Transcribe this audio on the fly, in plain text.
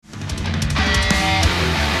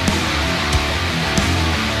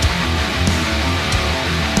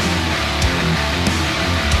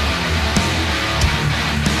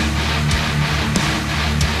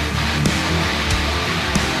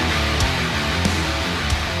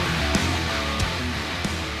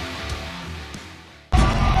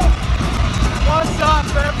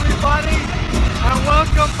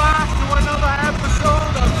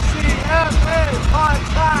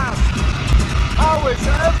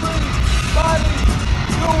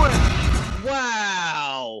everybody doing?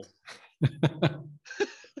 Wow.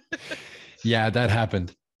 Yeah, that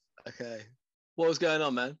happened. Okay. What was going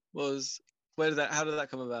on, man? How did that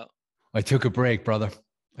come about? I took a break, brother.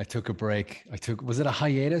 Was it a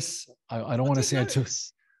hiatus? I don't want to say I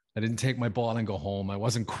didn't take my ball and go home. I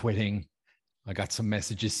wasn't quitting. I got some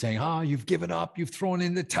messages saying, you've given up. You've thrown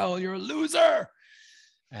in the towel. You're a loser.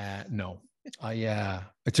 No, I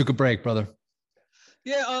took a break, brother.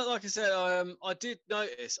 Yeah, like I said, I did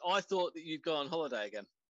notice. I thought that you'd go on holiday again,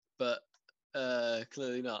 but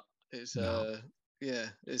clearly not. It's No.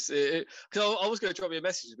 because I was going to drop you a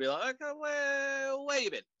message and be like, okay, where you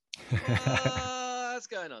been? What's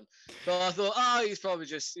going on? But I thought, he's probably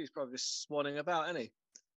just swanning about, isn't he?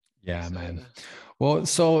 Yeah, man. Well,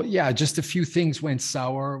 so yeah, just a few things went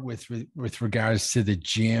sour with regards to the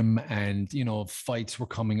gym, and fights were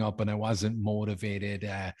coming up, and I wasn't motivated.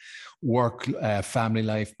 Work, family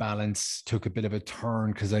life balance took a bit of a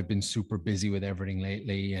turn because I've been super busy with everything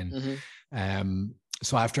lately, and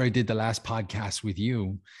so after I did the last podcast with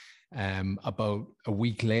you, about a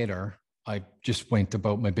week later, I just went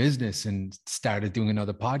about my business and started doing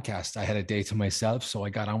another podcast. I had a day to myself, so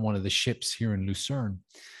I got on one of the ships here in Lucerne.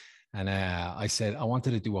 And I said, I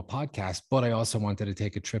wanted to do a podcast, but I also wanted to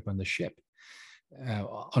take a trip on the ship.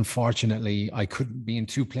 Unfortunately, I couldn't be in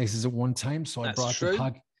two places at one time. So I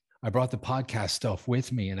brought the podcast stuff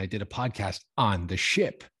with me, and I did a podcast on the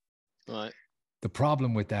ship. Right. The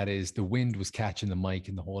problem with that is the wind was catching the mic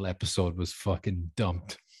and the whole episode was fucking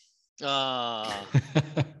dumped. I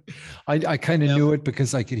kind of knew it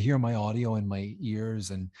because I could hear my audio in my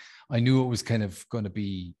ears, and I knew it was kind of going to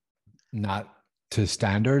be not to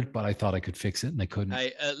standard, but I thought I could fix it and I couldn't.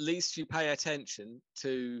 Hey, at least you pay attention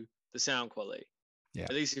to the sound quality. Yeah.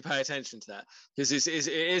 At least you pay attention to that, because it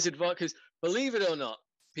is advice. Because believe it or not,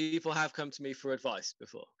 people have come to me for advice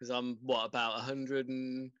before. Because I'm about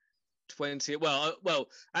 120. Well,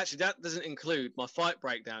 actually, that doesn't include my fight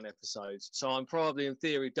breakdown episodes. So I'm probably, in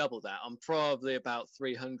theory, double that. I'm probably about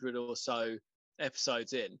 300 or so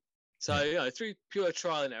episodes in. So through pure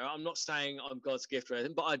trial and error, I'm not saying I'm God's gift or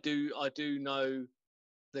anything, but I do know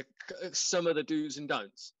some of the do's and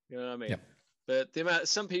don'ts. You know what I mean? Yep. But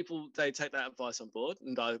some people, they take that advice on board,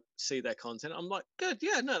 and I see their content. I'm like, good,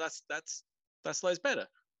 yeah, no, that's loads better.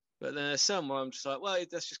 But then there's some where I'm just like, well,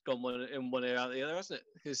 that's just gone one ear out the other, hasn't it?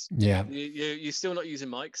 Because you're still not using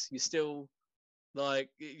mics. You're still the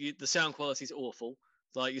sound quality is awful.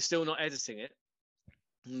 Like, you're still not editing it.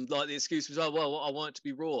 Like, the excuse was, I want it to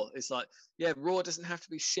be raw. It's like, yeah, raw doesn't have to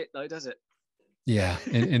be shit though, does it? Yeah.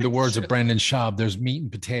 In the words of Brendan Schaub, there's meat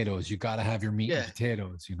and potatoes. You got to have your meat and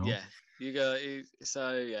potatoes, Yeah. You go.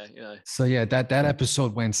 So yeah, that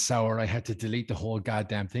episode went sour. I had to delete the whole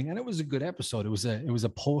goddamn thing. And it was a good episode. It was a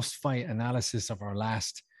post-fight analysis of our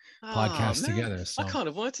last podcast together. So I kind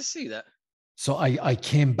of wanted to see that. So I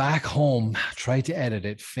came back home, tried to edit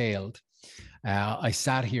it, failed. I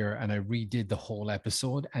sat here and I redid the whole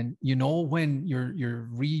episode. And when you're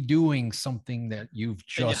redoing something that you've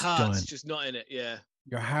just and your heart's done, just not in it. Yeah.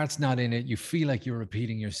 Your heart's not in it. You feel like you're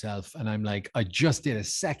repeating yourself. And I'm like, I just did a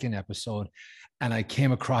second episode and I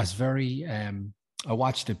came across very, I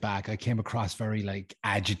watched it back. I came across very like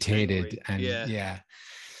agitated. Angry. And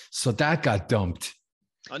so that got dumped.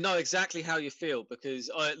 I know exactly how you feel,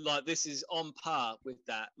 because this is on par with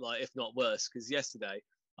that, like, if not worse. Because yesterday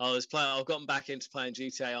I've gotten back into playing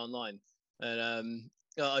GTA Online, and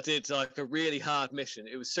I did like a really hard mission.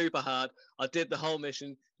 It was super hard. I did the whole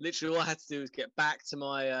mission. Literally, all I had to do was get back to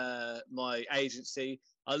my my agency.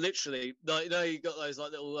 I literally, you got those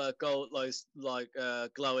like little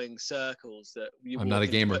glowing circles that you. I'm not a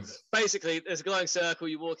gamer. Basically, there's a glowing circle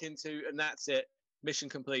you walk into, and that's it. Mission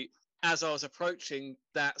complete. As I was approaching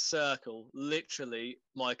that circle, literally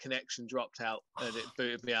my connection dropped out and it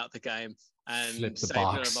booted me out of the game and saved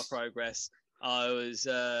none of my progress. I was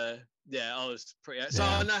pretty. So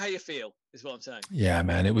I know how you feel, is what I'm saying. Yeah,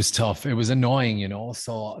 man, it was tough. It was annoying,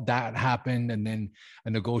 So that happened, and then a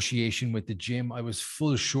negotiation with the gym. I was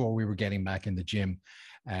full sure we were getting back in the gym,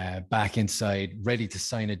 back inside, ready to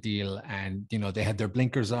sign a deal, and they had their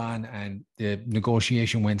blinkers on, and the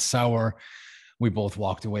negotiation went sour. We both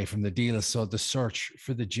walked away from the deal. So the search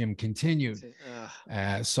for the gym continued.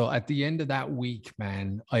 So at the end of that week,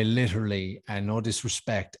 man, I literally, and no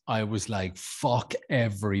disrespect, I was like, fuck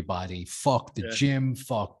everybody. Fuck the gym,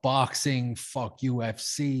 fuck boxing, fuck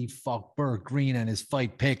UFC, fuck Bert Green and his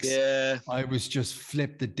fight picks. Yeah. I was just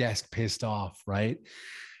flipped the desk, pissed off, right?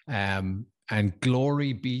 And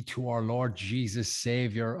glory be to our Lord Jesus,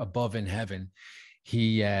 Savior above in heaven.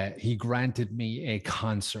 He granted me a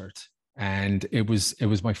concert. and it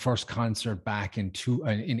was my first concert back in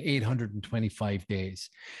 825 days.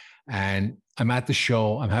 And I'm at the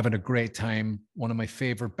show. I'm having a great time. One of my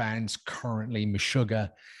favorite bands currently,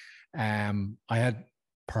 Meshuggah. I had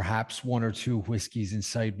perhaps one or two whiskeys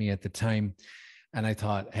inside me at the time, and I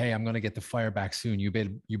thought, hey, I'm going to get the fire back soon. You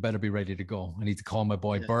better be ready to go. I need to call my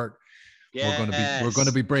boy Bert. We're going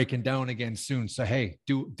to be breaking down again soon. So hey,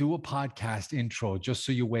 do a podcast intro just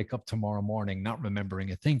so you wake up tomorrow morning not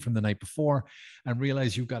remembering a thing from the night before and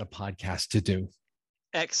realize you've got a podcast to do.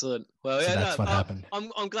 Excellent. Well, so that's what happened.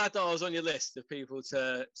 I'm glad that I was on your list of people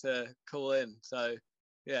to call in. So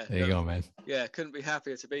yeah, there you go, man. Yeah, couldn't be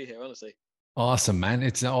happier to be here, honestly. Awesome, man.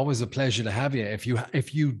 It's always a pleasure to have you.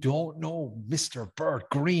 If you don't know Mr. Bert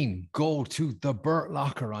Green, go to the Bert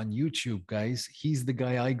Locker on YouTube, guys. He's the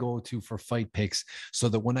guy I go to for fight picks, so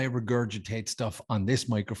that when I regurgitate stuff on this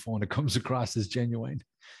microphone, it comes across as genuine.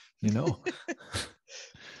 You know.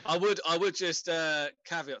 I would just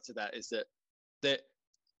caveat to that is that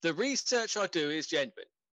the research I do is genuine,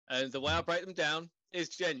 and the way I break them down is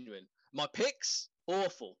genuine. My picks,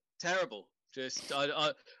 awful, terrible. Just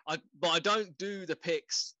but I don't do the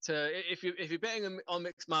picks to if you're betting on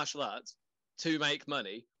mixed martial arts to make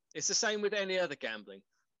money. It's the same with any other gambling.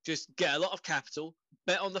 Just get a lot of capital,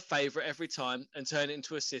 bet on the favorite every time, and turn it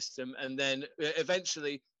into a system. And then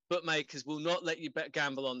eventually, bookmakers will not let you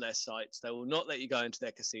gamble on their sites. They will not let you go into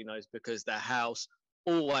their casinos because their house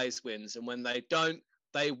always wins. And when they don't,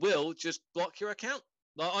 they will just block your account.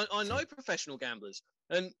 Like I know professional gamblers,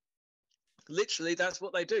 and literally that's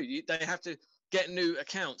what they do. They have to get new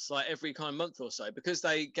accounts like every kind of month or so because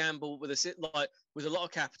they gamble with a lot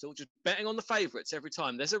of capital, just betting on the favorites every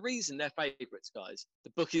time. There's a reason they're favorites, guys.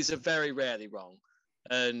 The bookies are very rarely wrong.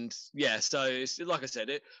 And yeah, so it's, like I said,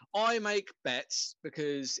 I make bets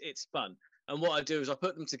because it's fun. And what I do is I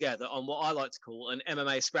put them together on what I like to call an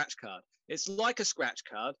MMA scratch card. It's like a scratch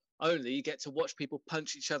card, only you get to watch people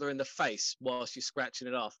punch each other in the face whilst you're scratching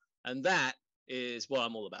it off. And that is what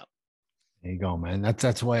I'm all about. There you go, man.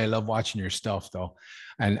 That's why I love watching your stuff, though.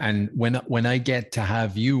 And when I get to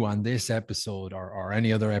have you on this episode or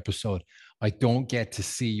any other episode, I don't get to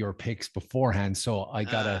see your picks beforehand. So I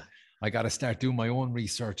gotta start doing my own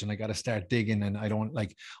research and I gotta start digging. And I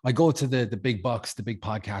go to the big bucks, the big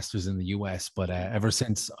podcasters in the US. But ever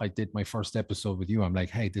since I did my first episode with you, I'm like,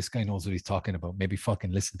 hey, this guy knows what he's talking about. Maybe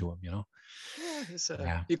fucking listen to him, you know?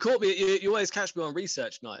 Yeah. You caught me. You always catch me on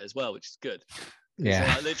research night as well, which is good.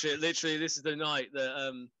 Yeah. So literally, this is the night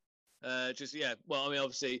that Well, I mean,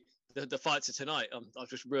 obviously, the fights are tonight. I've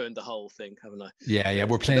just ruined the whole thing, haven't I? Yeah.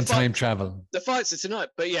 We're playing time travel. The fights are tonight,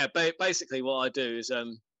 but yeah, basically, what I do is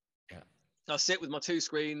I sit with my two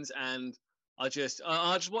screens and I just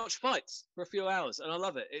watch fights for a few hours, and I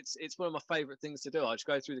love it. It's one of my favorite things to do. I just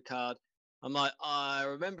go through the card. I'm like, I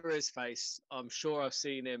remember his face. I'm sure I've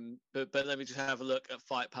seen him, but let me just have a look at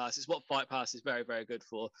Fight Pass. It's what Fight Pass is very, very good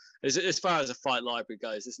for. As far as a fight library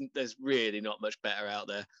goes, there's really not much better out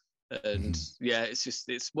there. And yeah,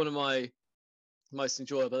 it's one of my most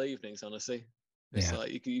enjoyable evenings, honestly. It's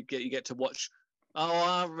like you get to watch. Oh,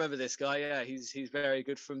 I remember this guy. Yeah, he's very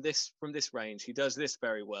good from this range. He does this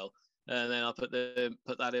very well. And then I put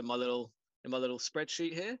that in my little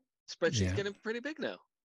spreadsheet here. Spreadsheet's getting pretty big now.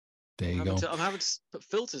 There you go. I'm having to put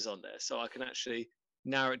filters on there so I can actually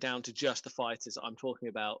narrow it down to just the fighters I'm talking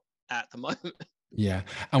about at the moment. Yeah.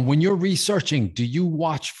 And when you're researching, do you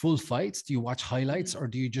watch full fights? Do you watch highlights or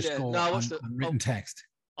do you just go on written text?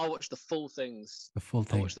 I watch the full things. The full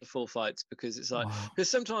thing. I watch the full fights because it's like, because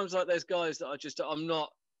sometimes like there's guys that I'm not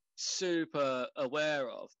super aware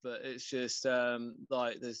of, but it's just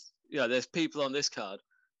like there's people on this card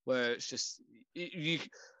where it's just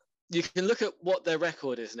you can look at what their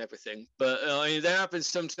record is and everything, but I mean, there happens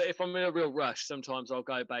sometimes if I'm in a real rush, sometimes I'll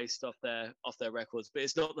go based off their records, but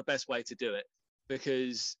it's not the best way to do it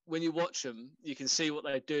because when you watch them, you can see what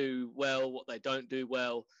they do well, what they don't do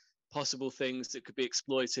well, possible things that could be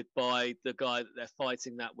exploited by the guy that they're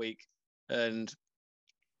fighting that week, and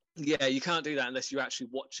yeah, you can't do that unless you're actually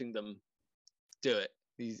watching them do it.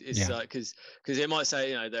 It's like because it might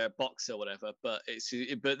say they're a boxer or whatever, but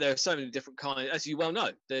there are so many different kinds, as you well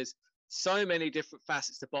know. There's so many different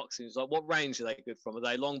facets to boxing. It's like, what range are they good from? Are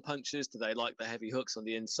they long punches? Do they like the heavy hooks on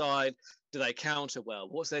the inside? Do they counter well?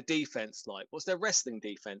 What's their defense like? What's their wrestling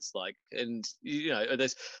defense like? And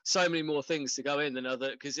there's so many more things to go in than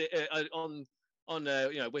other because on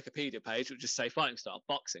Wikipedia page it would just say fighting style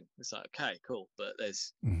boxing. It's like, okay, cool, but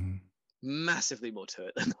there's massively more to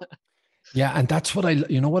it than that. Yeah, and that's what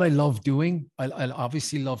what I love doing. I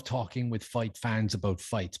obviously love talking with fight fans about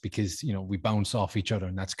fights because we bounce off each other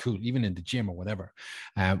and that's cool, even in the gym or whatever.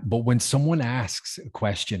 But when someone asks a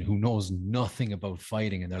question who knows nothing about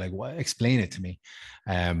fighting and they're like, "What? Explain it to me."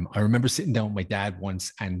 I remember sitting down with my dad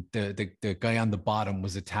once, and the guy on the bottom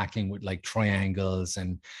was attacking with like triangles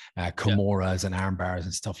and kimuras and arm bars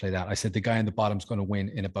and stuff like that. I said the guy on the bottom's going to win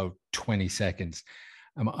in about 20 seconds.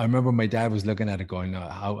 I remember my dad was looking at it going,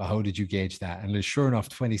 how did you gauge that? And sure enough,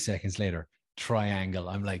 20 seconds later, triangle.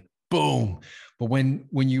 I'm like, boom. But when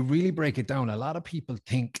you really break it down, a lot of people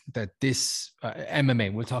think that this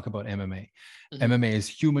MMA, we'll talk about MMA. Mm-hmm. MMA is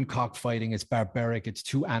human cockfighting. It's barbaric. It's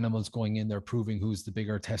two animals going in there proving who's the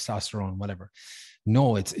bigger testosterone, whatever.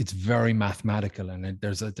 No, it's very mathematical, and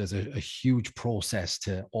there's a huge process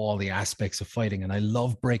to all the aspects of fighting. And I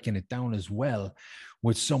love breaking it down as well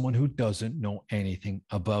with someone who doesn't know anything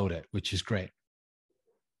about it, which is great.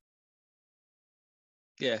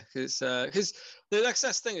 Yeah, because the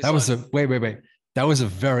excess thing is that was wait. That was a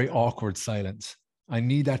very awkward silence. I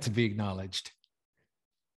need that to be acknowledged.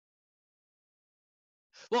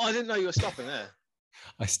 Well, I didn't know you were stopping there.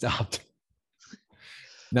 I stopped.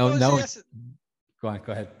 No. Go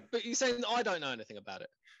ahead. But you're saying that I don't know anything about it.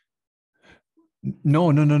 No.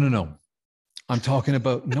 I'm talking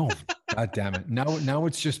about no. God damn it. Now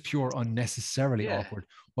it's just pure unnecessarily awkward.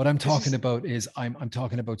 What I'm talking about is I'm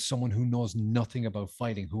talking about someone who knows nothing about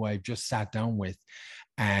fighting, who I've just sat down with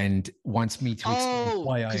and wants me to explain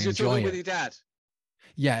why I enjoy it. Because you're talking with your dad.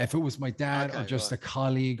 Yeah, if it was my dad or just a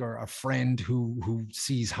colleague or a friend who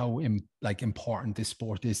sees how important this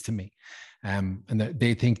sport is to me, and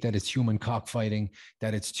they think that it's human cockfighting,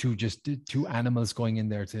 that it's two animals going in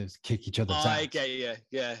there to kick each other's ass. I get you.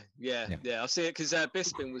 Yeah. I've seen it because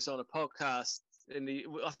Bisping was on a podcast I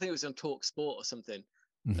think it was on Talk Sport or something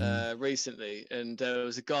recently, and there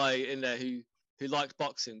was a guy in there who liked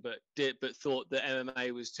boxing but thought that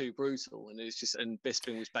MMA was too brutal, and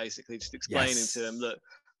Bisping was basically just explaining to him, look,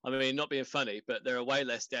 I mean, not being funny, but there are way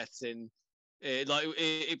less deaths in it.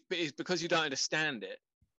 It's because you don't understand it.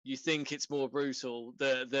 You think it's more brutal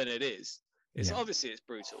than it is. It's obviously it's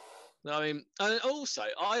brutal. I mean, and also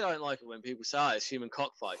I don't like it when people say it's human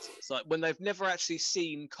cockfighting. It's like when they've never actually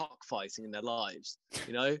seen cockfighting in their lives.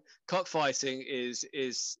 Cockfighting is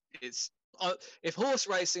if horse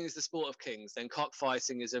racing is the sport of kings, then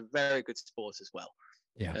cockfighting is a very good sport as well.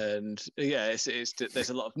 Yeah, and there's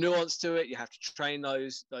a lot of nuance to it. You have to train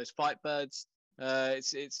those fight birds.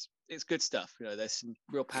 It's good stuff. There's some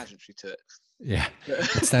real pageantry to it. Yeah,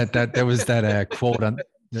 it's there was that quote on.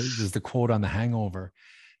 There's the quote on The Hangover.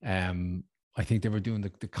 I think they were doing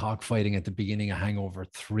the cockfighting at the beginning of Hangover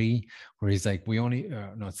 3, where he's like, we only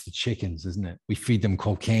no, it's the chickens, isn't it? We feed them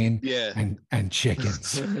cocaine and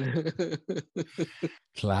chickens.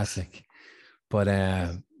 Classic. But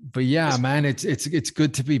yeah, man, it's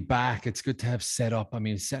good to be back. It's good to have set up. I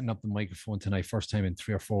mean, setting up the microphone tonight, first time in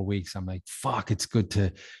 3 or 4 weeks. I'm like, fuck, it's good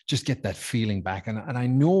to just get that feeling back. And I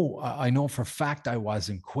know for a fact I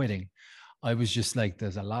wasn't quitting. I was just like,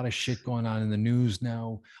 there's a lot of shit going on in the news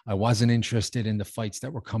now. I wasn't interested in the fights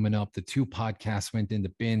that were coming up. The 2 podcasts went in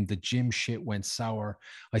the bin. The gym shit went sour.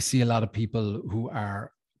 I see a lot of people who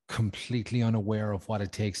are completely unaware of what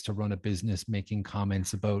it takes to run a business making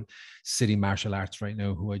comments about City Martial Arts right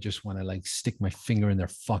now, who I just want to stick my finger in their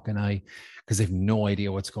fucking eye because they have no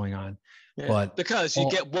idea what's going on. Yeah, but because you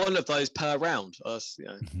get one of those per round.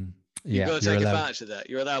 You've got to take advantage of that.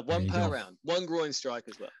 You're allowed one per round, one groin strike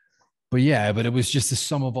as well. But it was just the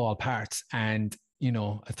sum of all parts. And,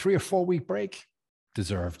 a 3 or 4 week break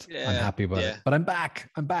deserved. Yeah, I'm happy about it. But I'm back.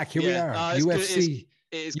 Here we are. UFC.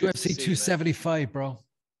 It is UFC 275, you, bro.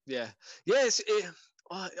 Yeah. Yes.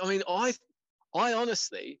 I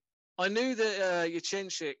honestly, I knew that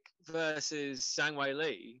Yachenchik versus Zhang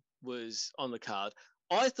Weili was on the card.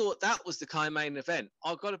 I thought that was the main event.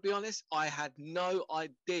 I've got to be honest, I had no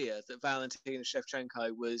idea that Valentina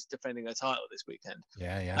Shevchenko was defending her title this weekend.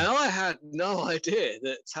 Yeah. And I had no idea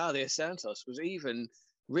that Talia Santos was even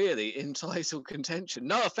really in title contention.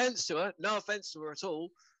 No offense to her at all.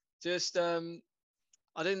 Just I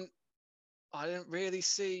didn't really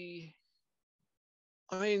see.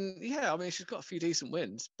 I mean, she's got a few decent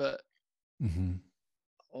wins, but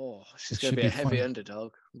she's going to be a heavy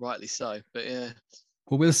underdog, rightly so. But yeah.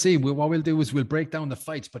 Well, we'll see. What we'll do is we'll break down the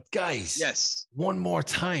fights. But guys, yes, one more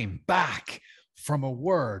time, back from a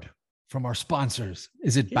word from our sponsors.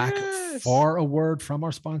 Is it back for a word from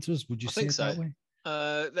our sponsors? Would you say it that way?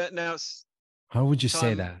 Now it's. How would you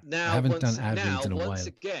say that? Now, I haven't done ad reads in a while. Once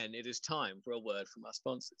again, it is time for a word from our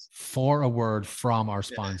sponsors. For a word from our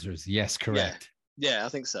sponsors. Yes, correct. Yeah, I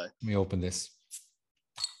think so. Let me open this.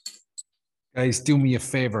 Guys, do me a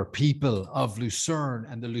favor, people of Lucerne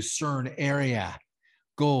and the Lucerne area,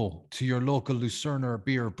 go to your local Lucerner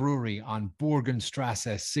beer brewery on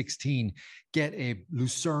Burgenstrasse 16. Get a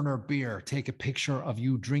Lucerner beer. Take a picture of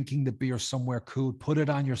you drinking the beer somewhere cool. Put it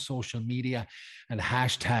on your social media and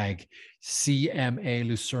hashtag CMA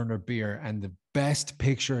Lucerner beer. And the best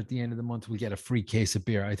picture at the end of the month will get a free case of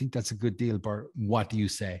beer. I think that's a good deal, Bert. What do you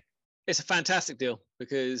say? It's a fantastic deal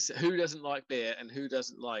because who doesn't like beer and who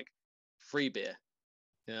doesn't like free beer?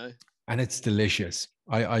 You know, and it's delicious.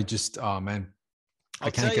 I just, oh man,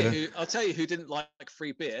 I'll tell you who didn't like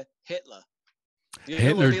free beer. Hitler.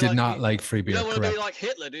 Hitler did not like free beer. You don't want to be like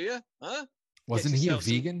Hitler, do you? Huh? Wasn't he a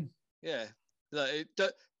vegan? Yeah.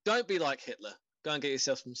 Don't be like Hitler. Go and get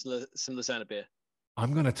yourself some Lucerne beer.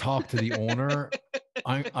 I'm going to talk to the owner.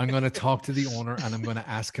 I'm going to talk to the owner and I'm going to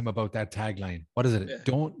ask him about that tagline. What is it? Yeah.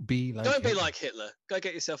 Don't be like Hitler. Go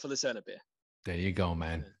get yourself a Lucerne beer. There you go,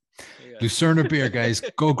 man. Yeah. Lucerne beer, guys.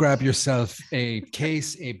 Go grab yourself a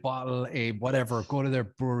case, a bottle, a whatever. Go to their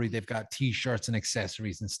brewery. They've got T-shirts and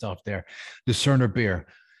accessories and stuff there. Lucerne beer.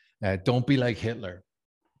 Don't be like Hitler.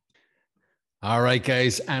 All right,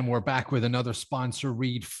 guys. And we're back with another sponsor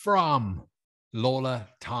read from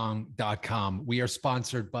lolatong.com. We are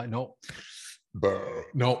sponsored by no.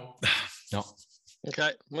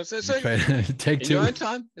 Okay. What's this? Take two. In your own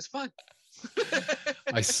time. It's fine.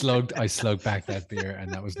 I slugged back that beer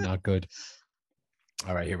and that was not good.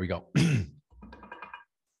 All right, here we go.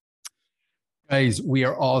 Guys, we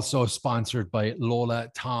are also sponsored by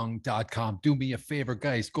lolatong.com. Do me a favor,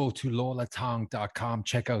 guys, go to lolatong.com,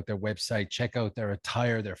 check out their website, check out their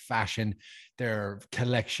attire, their fashion, their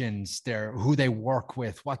collections, their who they work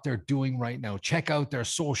with, what they're doing right now. Check out their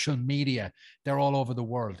social media. They're all over the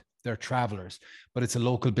world. They're travelers, but it's a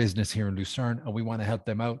local business here in Lucerne and we want to help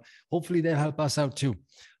them out. Hopefully they'll help us out too.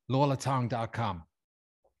 lolatong.com.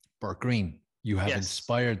 Bert Green, you have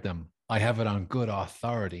inspired them. I have it on good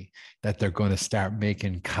authority that they're going to start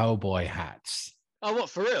making cowboy hats. Oh,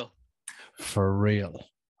 what, for real? For real.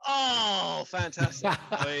 Oh, fantastic.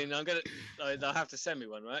 I mean, they'll have to send me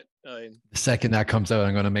one, right? The second that comes out,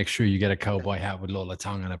 I'm going to make sure you get a cowboy hat with Lola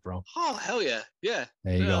Tong on it, bro. Oh, hell yeah. Yeah.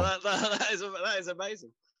 There you go. That is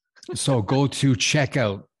amazing. So go to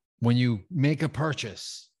checkout. When you make a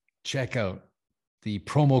purchase, check out the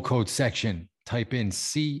promo code section. Type in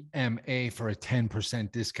CMA for a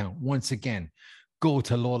 10% discount. Once again, go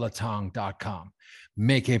to lolatong.com,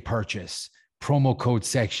 make a purchase, promo code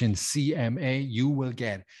section CMA, you will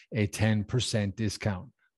get a 10% discount.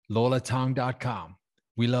 lolatong.com.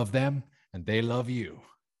 We love them and they love you.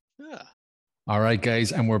 Yeah. All right,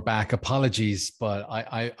 guys, and we're back. Apologies, but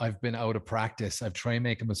I've been out of practice. I've tried to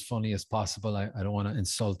make them as funny as possible. I don't want to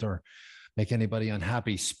insult or make anybody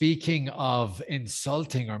unhappy. Speaking of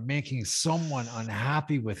insulting or making someone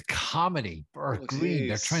unhappy with comedy, Bert Green,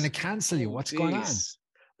 they're trying to cancel you. What's going on?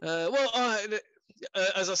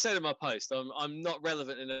 As I said in my post, I'm not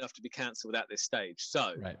relevant enough to be cancelled at this stage.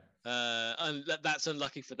 So, right. And that's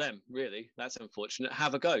unlucky for them, really. That's unfortunate.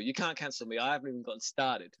 Have a go. You can't cancel me. I haven't even gotten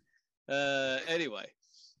started. Anyway.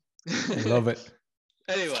 Love it.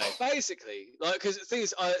 Anyway, basically, because the thing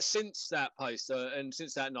is, since that post and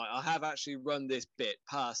since that night, I have actually run this bit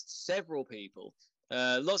past several people,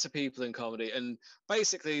 lots of people in comedy, and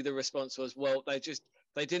basically the response was, well, they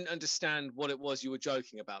didn't understand what it was you were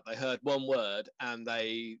joking about. They heard one word and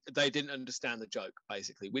they didn't understand the joke,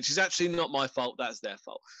 basically, which is actually not my fault. That's their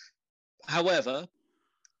fault. However,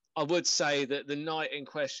 I would say that the night in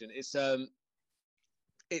question, it's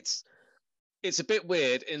a bit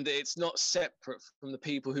weird in that it's not separate from the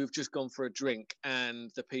people who've just gone for a drink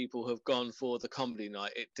and the people who've gone for the comedy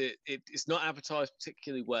night. It's not advertised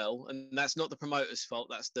particularly well, and that's not the promoter's fault.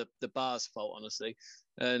 That's the bar's fault, honestly.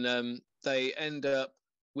 And they end up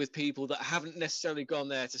with people that haven't necessarily gone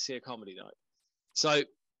there to see a comedy night. So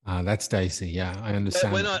that's dicey. Yeah, I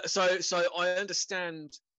understand. So I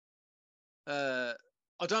understand. I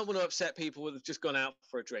don't want to upset people who have just gone out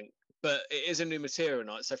for a drink. But it is a new material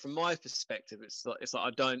night. So from my perspective, it's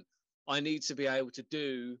like I need to be able to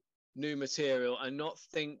do new material and not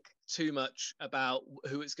think too much about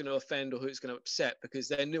who it's going to offend or who it's going to upset, because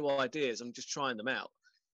they're new ideas. I'm just trying them out.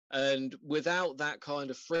 And without that kind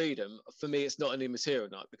of freedom, for me, it's not a new material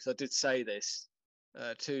night, because I did say this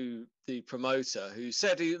to the promoter, who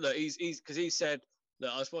said, he said,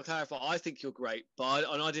 look, I just want to clarify, I think you're great, but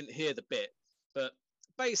I didn't hear the bit, but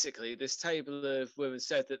basically, this table of women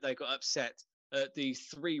said that they got upset at the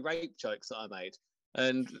 3 rape jokes that I made.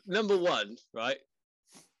 And number one, right?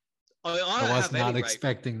 I was not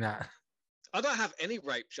expecting that. I don't have any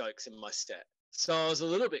rape jokes in my set. So I was a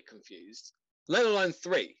little bit confused, let alone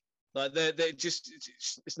 3. Like, they're just,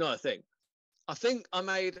 it's not a thing. I think I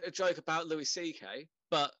made a joke about Louis C.K.,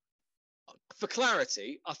 but for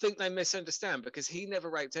clarity, I think they misunderstand because he never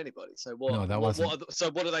raped anybody. So what? No, that wasn't. So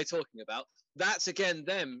what are they talking about? That's again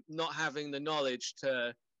them not having the knowledge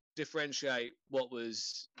to differentiate what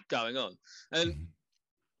was going on. And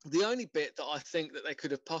the only bit that I think that they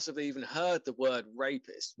could have possibly even heard the word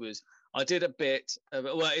rapist was I did a bit.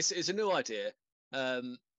 Well, it's a new idea.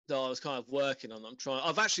 That I was kind of working on.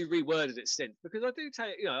 I've actually reworded it since because I do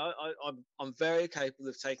take, I'm very capable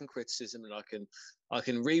of taking criticism, and I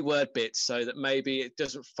can reword bits so that maybe it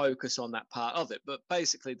doesn't focus on that part of it. But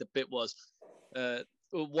basically, the bit was,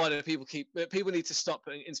 why do people need to stop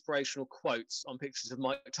putting inspirational quotes on pictures of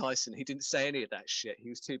Mike Tyson? He didn't say any of that shit. He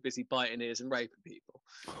was too busy biting ears and raping people,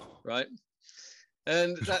 right?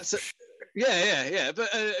 And that's yeah. But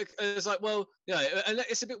it's like, well, and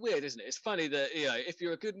it's a bit weird, isn't it? It's funny that if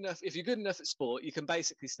you're good enough at sport, you can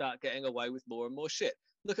basically start getting away with more and more shit.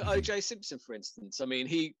 Look at O.J. Simpson, for instance. I mean,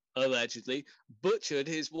 he allegedly butchered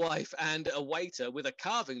his wife and a waiter with a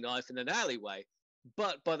carving knife in an alleyway.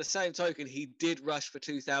 But by the same token, he did rush for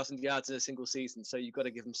 2,000 yards in a single season. So you've got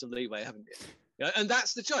to give him some leeway, haven't you? And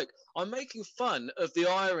that's the joke. I'm making fun of the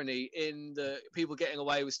irony in the people getting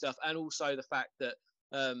away with stuff, and also the fact that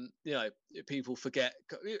people forget.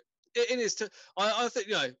 It is to. I think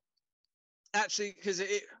actually, because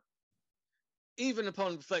it even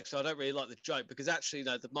upon reflection, I don't really like the joke because actually,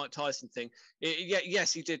 the Mike Tyson thing.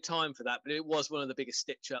 Yes, he did time for that, but it was one of the biggest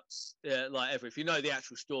stitch ups like ever. If you know the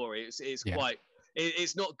actual story, it's quite.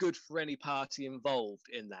 It's not good for any party involved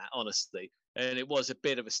in that, honestly. And it was a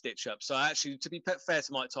bit of a stitch up. So actually, to be fair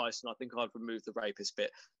to Mike Tyson, I think I'd remove the rapist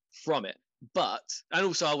bit from it. And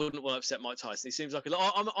also, I wouldn't want to upset Mike Tyson. He seems like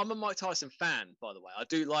I'm a Mike Tyson fan, by the way. I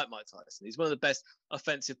do like Mike Tyson. He's one of the best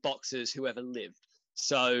offensive boxers who ever lived.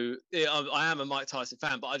 So I am a Mike Tyson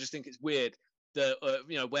fan, but I just think it's weird that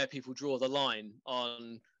where people draw the line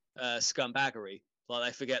on scumbaggery. Like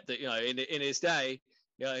they forget that in his day.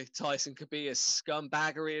 Tyson could be as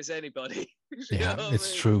scumbaggery as anybody. Yeah,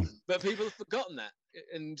 it's true. But people have forgotten that,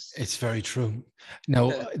 and it's very true.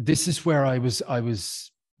 Now, this is where I was.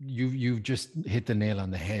 You just hit the nail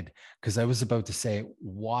on the head because I was about to say,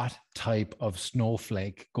 what type of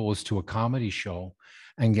snowflake goes to a comedy show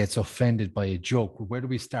and gets offended by a joke? Where do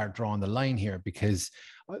we start drawing the line here? Because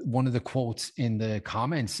one of the quotes in the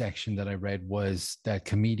comments section that I read was that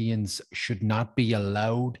comedians should not be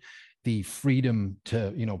allowed the freedom to,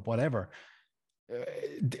 whatever,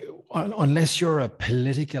 unless you're a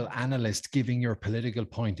political analyst giving your political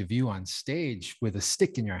point of view on stage with a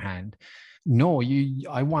stick in your hand. No,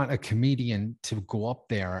 I want a comedian to go up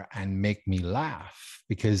there and make me laugh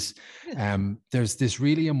because there's this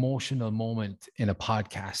really emotional moment in a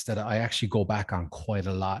podcast that I actually go back on quite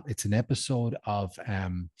a lot. It's an episode of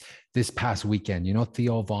this past weekend,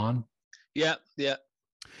 Theo Von. Yeah.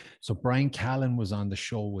 So Brian Callen was on the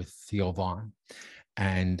show with Theo Von,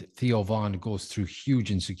 and Theo Von goes through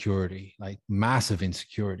huge insecurity, like massive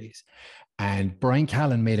insecurities. And Brian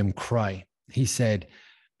Callen made him cry. He said,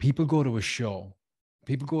 people go to your show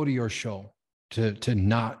to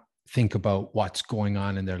not think about what's going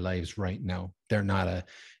on in their lives right now. They're not a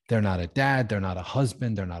dad, they're not a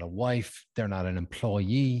husband, they're not a wife, they're not an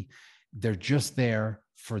employee. They're just there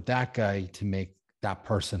for that guy to make that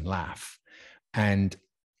person laugh. And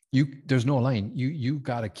there's no line. You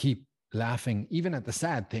got to keep laughing, even at the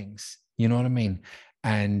sad things. You know what I mean?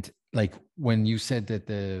 And like when you said that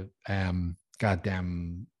the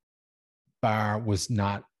goddamn bar was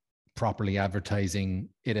not properly advertising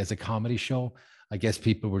it as a comedy show, I guess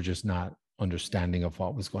people were just not understanding of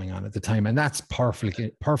what was going on at the time, and that's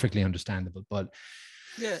perfectly understandable. But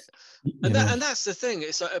and that's the thing.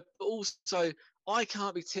 It's like also. I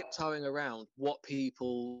can't be tiptoeing around what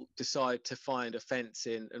people decide to find offense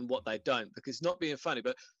in and what they don't, because not being funny,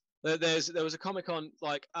 but there was a comic on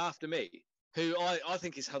like after me who I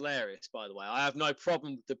think is hilarious, by the way. I have no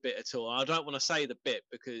problem with the bit at all. I don't want to say the bit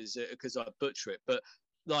because I butcher it, but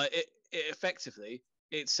like it effectively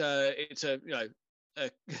it's a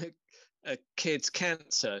kid's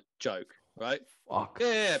cancer joke, right? Fuck.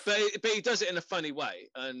 Yeah, but he does it in a funny way,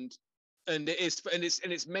 and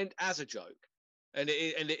it's meant as a joke. And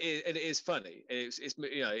it is funny. It's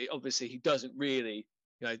obviously he doesn't really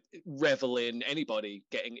revel in anybody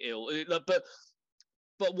getting ill.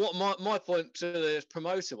 But what my point to the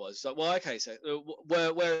promoter was like, well, okay, so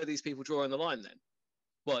where are these people drawing the line then?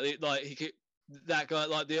 Well, that guy,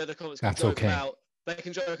 like the other comics can joke about. They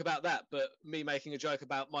can joke about that, but me making a joke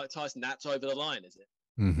about Mike Tyson, that's over the line, is it?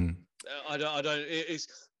 Mm-hmm. I don't. It's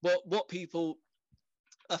what people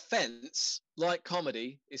offense like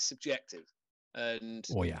comedy is subjective. And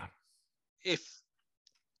if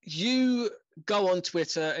go on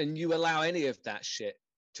Twitter and you allow any of that shit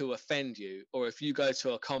to offend you, or if you go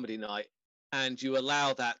to a comedy night and you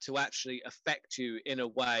allow that to actually affect you in a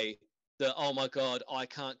way that, oh my God, I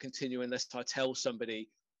can't continue unless I tell somebody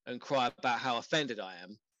and cry about how offended I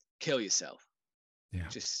am, kill yourself. Yeah.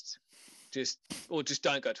 Just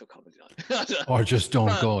don't go to a comedy night. Or just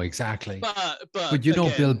don't go. Exactly. But you know,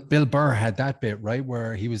 again, Bill Burr had that bit, right,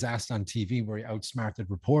 where he was asked on TV, where he outsmarted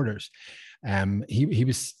reporters. He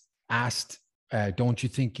was asked, don't you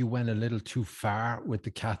think you went a little too far with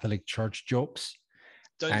the Catholic Church jokes?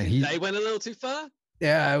 Don't you think they went a little too far?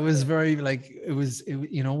 Yeah, it was very like,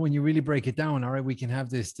 you know, when you really break it down, all right, we can have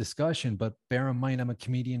this discussion, but bear in mind, I'm a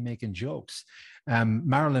comedian making jokes.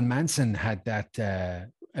 Marilyn Manson had that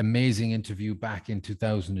amazing interview back in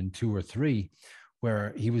 2002 or 3,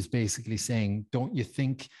 where he was basically saying, don't you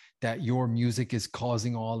think that your music is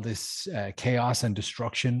causing all this chaos and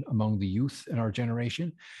destruction among the youth in our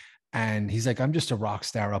generation? And he's like, I'm just a rock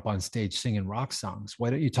star up on stage singing rock songs. Why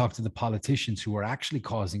don't you talk to the politicians who are actually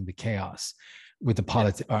causing the chaos with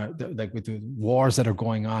the like with the wars that are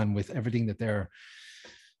going on, with everything that they're,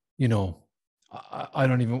 you know, I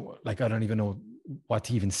don't even know what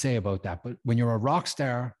to even say about that. But when you're a rock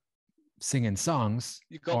star singing songs,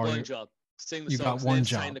 you've got one job: sing the songs,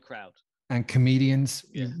 entertain the crowd. And comedians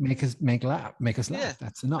make us laugh. Yeah,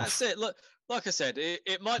 that's enough. That's it. Look, like I said,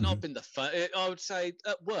 it might not have been the fun. I would say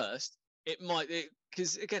at worst, it might,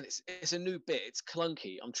 because again, it's a new bit. It's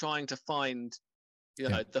clunky. I'm trying to find, you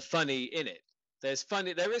know, the funny in it. There is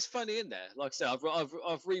funny in there. Like I said,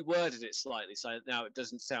 I've reworded it slightly, so now it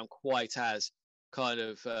doesn't sound quite as kind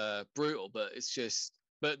of brutal. But it's just,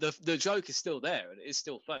 but the joke is still there, and it's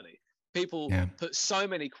still funny. People put so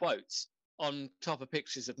many quotes on top of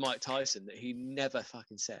pictures of Mike Tyson that he never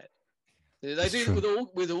fucking said. They do it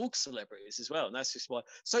with all celebrities as well, and that's just why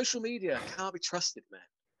social media can't be trusted, man.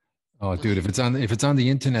 Oh, dude, if it's on the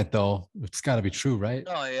internet though, it's got to be true, right?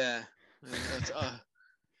 Oh yeah.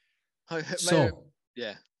 So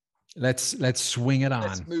yeah, let's swing it on.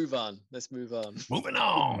 Let's move on. Moving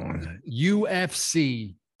on.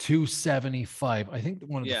 UFC 275. I think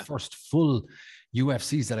one of the first full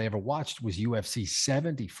UFCs that I ever watched was UFC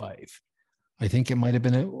 75. I think it might have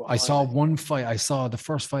been. I saw one fight. The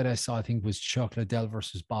first fight I saw, I think, was Chuck Liddell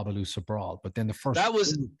versus Babalu Sobral. But then the first that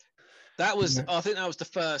was. I think that was the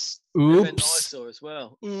first event I saw as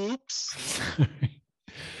well. Oops.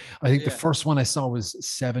 I think the first one I saw was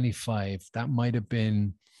 75. That might have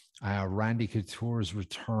been Randy Couture's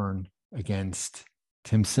return against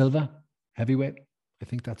Tim Silva, heavyweight. I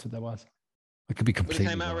think that's what that was. I could be completely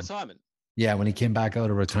wrong. When he came out of retirement. Yeah, when he came back out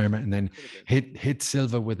of retirement and then hit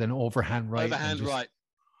Silva with an overhand right. Right.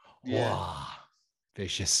 Yeah. Wow,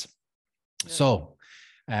 vicious. Yeah. So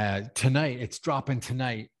tonight, it's dropping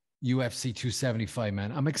tonight, UFC 275,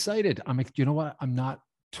 man. I'm excited. You know what? I'm not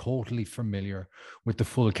totally familiar with the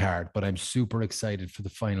full card, but I'm super excited for the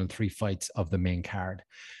final 3 fights of the main card.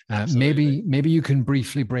 Maybe you can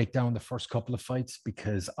briefly break down the first couple of fights,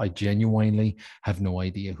 because I genuinely have no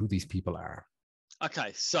idea who these people are.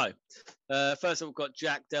 Okay, so first we've got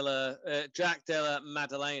Jack Della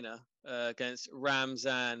Maddalena against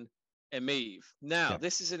Ramzan Emeev. Now,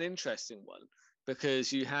 this is an interesting one,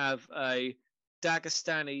 because you have a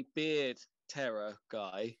Dagestani beard terror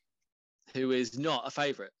guy who is not a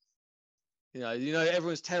favorite. You know,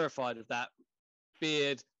 everyone's terrified of that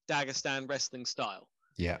beard Dagestan wrestling style.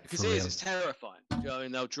 Yeah, because it's terrifying. You know,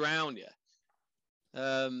 and they'll drown you.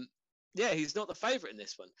 He's not the favorite in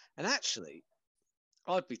this one, and actually,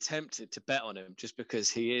 I'd be tempted to bet on him just because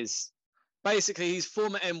he's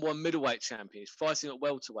former M1 middleweight champion. He's fighting at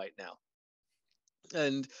welterweight now,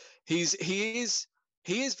 and he is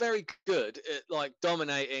very good at like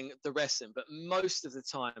dominating the wrestling, but most of the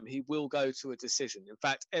time he will go to a decision. In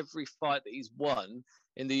fact, every fight that he's won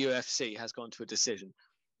in the UFC has gone to a decision.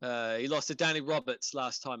 He lost to Danny Roberts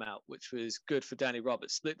last time out, which was good for Danny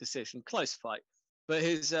Roberts. Split decision, close fight. But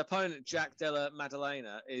his opponent, Jack Della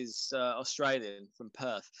Maddalena, is Australian from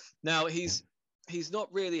Perth. Now, he's not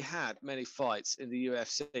really had many fights in the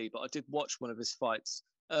UFC, but I did watch one of his fights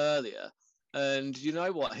earlier. And you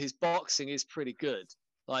know what? His boxing is pretty good.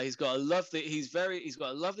 Like he's got a lovely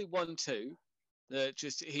 1-2 that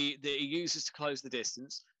he uses to close the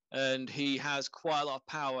distance, and he has quite a lot of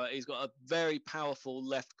power. He's got a very powerful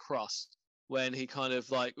left cross when he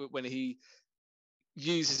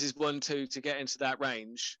uses his 1-2 to get into that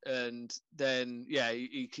range, and then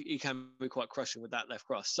he can be quite crushing with that left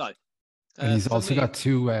cross. So. And he's also got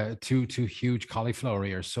two huge cauliflower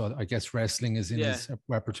ears, so I guess wrestling is in his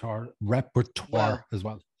repertoire as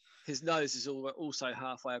well. His nose is also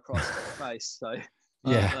halfway across the face, so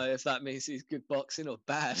I don't know if that means he's good boxing or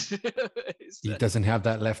bad. He doesn't have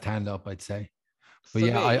that left hand up, I'd say. But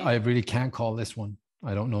yeah, I really can't call this one.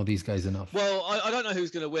 I don't know these guys enough. Well, I don't know who's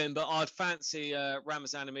going to win, but I'd fancy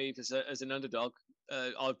Ramazan Emeev as an underdog.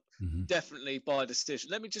 I'd definitely by decision.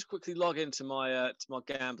 Let me just quickly log into my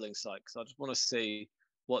gambling site because I just want to see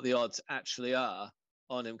what the odds actually are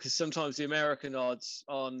on him. Because sometimes the American odds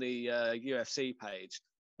on the UFC page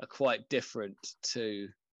are quite different to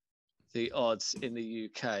the odds in the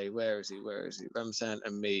UK. Where is he? Ramazan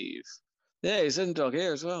Emeev. Yeah, he's underdog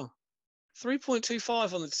here as well.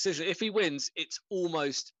 3.25 on the decision. If he wins, it's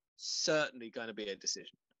almost certainly going to be a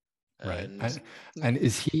decision. Right. And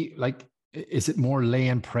is he like, is it more lay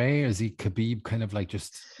and pray? Or is he Khabib kind of like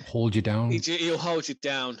just hold you down? He'll hold you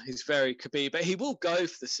down. He's very Khabib, but he will go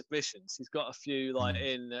for the submissions. He's got a few like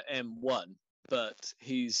in M1, but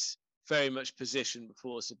he's very much positioned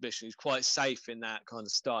before submission. He's quite safe in that kind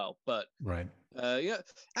of style. But yeah,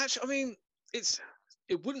 actually, I mean, it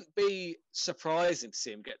wouldn't be surprising to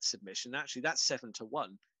see him get submission. Actually, that's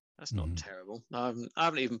 7-1. That's not terrible. I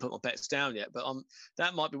haven't even put my bets down yet, but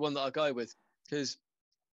that might be one that I go with because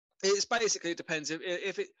it's basically, it depends.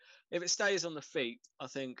 If it stays on the feet, I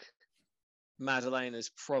think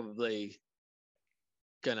Madalena's probably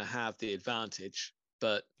going to have the advantage.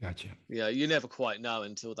 But yeah, you never quite know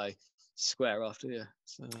until they square off, do you?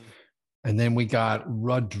 So. And then we got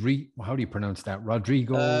Rodrigo. How do you pronounce that?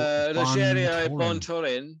 Rodrigo Rogerio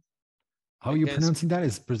Bontorin. How are you pronouncing that?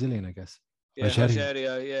 It's Brazilian, I guess. Yeah,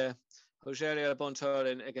 Rogerio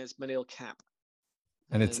Bontorin against Manil Kape.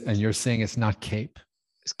 And you're saying it's not Cape?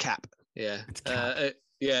 It's Kape. Yeah. It's Kape.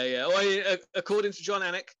 Yeah. Well, according to John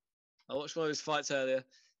Anik, I watched one of his fights earlier.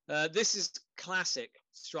 This is classic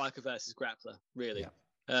striker versus grappler, really.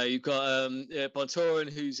 Yeah. You've got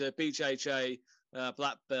Bontorin, who's a BJJ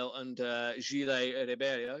black belt, and Gile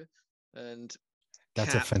Ribeiro, and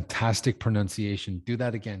that's Kape. A fantastic pronunciation. Do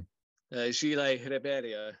that again. Gile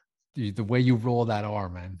Ribeiro. The way you roll that R,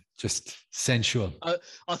 man, just sensual. I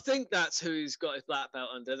think that's who he's got his black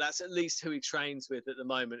belt under. That's at least who he trains with at the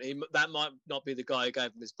moment. That might not be the guy who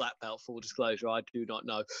gave him his black belt. Full disclosure, I do not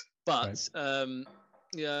know. But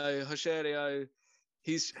Rogerio,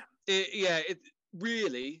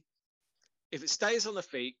 really. If it stays on the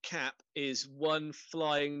feet, Kape is one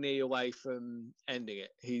flying knee away from ending it.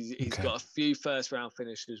 He's got a few first round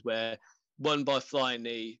finishes where one by flying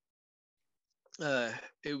knee.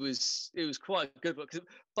 It was quite a good,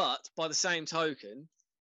 but by the same token,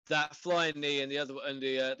 that flying knee and the other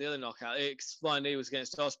knockout, flying knee was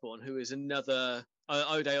against Osborne, who is another.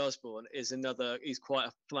 O'Day Osborne is another. He's quite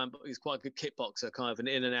a good kickboxer, kind of an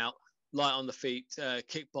in and out, light on the feet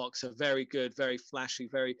kickboxer, very good, very flashy,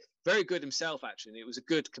 very, very good himself, actually. It was a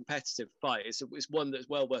good competitive fight. It's one that's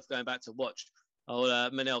well worth going back to watch.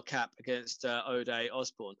 Manil Kape against O'Day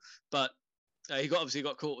Osborne. But he obviously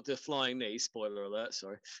got caught with the flying knee. Spoiler alert,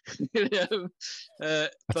 sorry. That's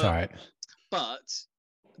all right. But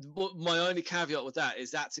my only caveat with that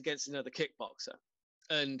is that's against another kickboxer.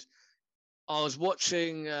 And I was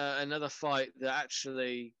watching another fight that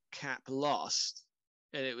actually Kape lost,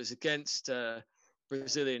 and it was against a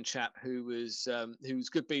Brazilian chap who was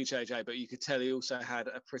good BJJ, but you could tell he also had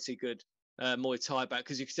a pretty good Muay Thai back,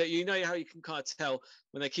 because you know how you can kind of tell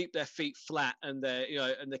when they keep their feet flat and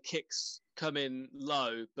and the kicks come in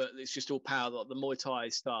low, but it's just all power, like the Muay Thai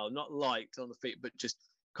style, not light on the feet, but just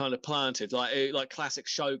kind of planted, like classic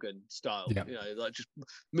Shogun style. Yeah. Like just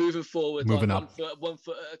moving forward, moving up, one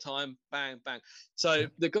foot at a time, bang, bang. So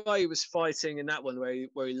the guy who was fighting in that one where he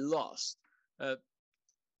lost.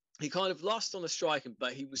 He kind of lost on the striking,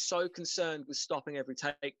 but he was so concerned with stopping every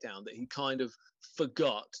takedown that he kind of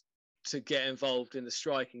forgot to get involved in the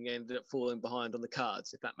striking and ended up falling behind on the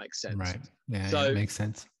cards, if that makes sense. Right. Yeah, so it makes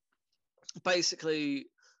sense. Basically,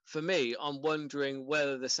 for me, I'm wondering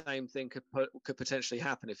whether the same thing could potentially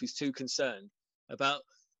happen if he's too concerned about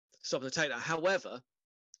stopping the takedown. However,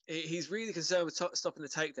 he's really concerned with stopping the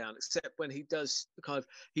takedown, except when he does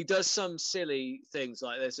some silly things,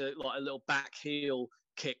 like there's a little back heel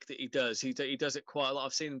kick that he does. He does it quite a lot.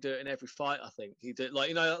 I've seen him do it in every fight. I think he did,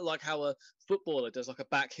 like how a footballer does, like a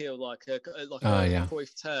back heel, like a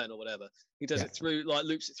Cruyff turn or whatever. He does it through,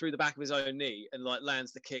 loops it through the back of his own knee and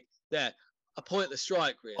lands the kick there. A pointless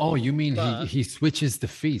strike, really. Oh, you mean he switches the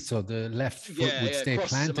feet, so the left foot would stay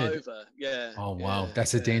planted? Over. Yeah. Oh wow,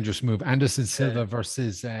 that's a dangerous move. Anderson Silva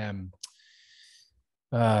versus the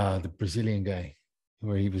Brazilian guy,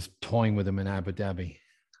 where he was toying with him in Abu Dhabi.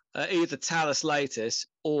 Either Talis Latis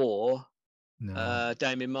or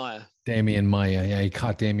Damian Maia. Damian Maia, yeah, he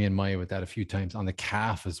caught Damian Maia with that a few times on the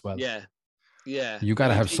calf as well. Yeah. You got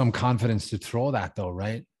to have some confidence to throw that, though,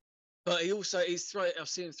 right? But I've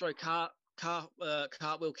seen him throw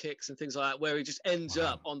cartwheel kicks and things like that, where he just ends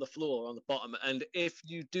up on the floor on the bottom. And if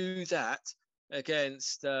you do that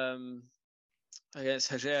against Rogerio,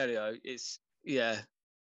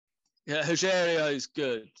 Rogerio's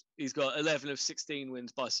good. He's got 11 of 16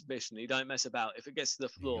 wins by submission. He don't mess about. If it gets to the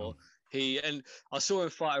floor, and I saw him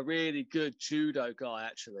fight a really good judo guy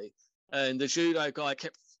actually, and the judo guy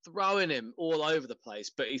kept throwing him all over the place,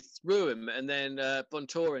 but he threw him, and then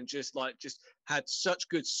Bontorin just had such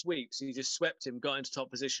good sweeps. He just swept him, got into top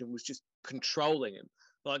position, was just controlling him,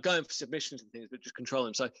 like going for submissions and things, but just controlling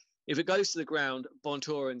him. So if it goes to the ground,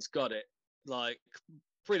 Bontorin's got it like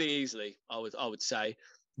pretty easily, I would say.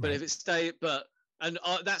 But right. If it stay,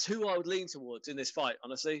 that's who I would lean towards in this fight.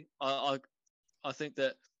 Honestly, I think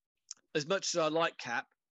that as much as I like Cap,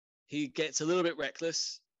 he gets a little bit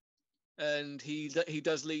reckless, and he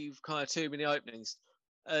does leave kind of too many openings.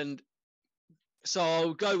 And so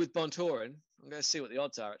I'll go with Bontorin. I'm going to see what the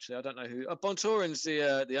odds are. Actually, I don't know who. Bontorin's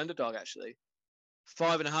the underdog actually.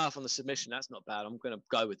 5.5 on the submission. That's not bad. I'm going to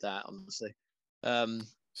go with that. Honestly.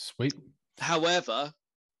 Sweet. However,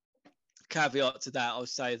 caveat to that, I'll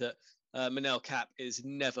say that Manel Cap is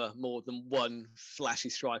never more than one flashy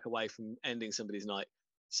strike away from ending somebody's night.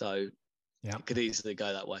 So it could easily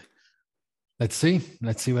go that way. Let's see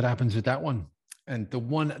what happens with that one. And the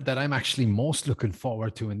one that I'm actually most looking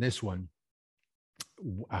forward to in this one,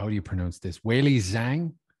 how do you pronounce this? Weili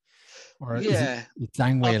Zhang? Or yeah, it's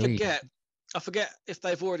Zhang Weili. I forget if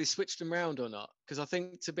they've already switched them around or not. Because I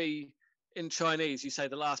think to be in Chinese, you say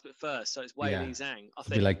the last bit first. So it's Weili Zhang. I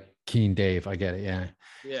think. Be like Keen Dave. I get it. Yeah.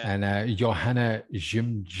 Yeah. And Johanna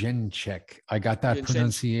Jimjenchek. I got that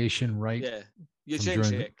pronunciation right. Yeah.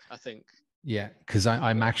 Jimjenchek, I think. Yeah, because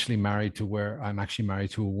I'm actually married to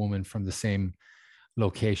a woman from the same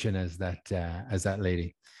location as that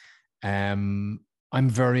lady. I'm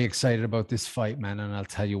very excited about this fight, man, and I'll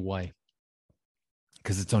tell you why.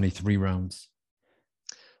 Because it's only 3 rounds.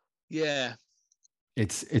 Yeah.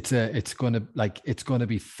 It's going to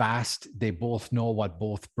be fast. They both know what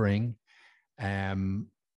both bring. A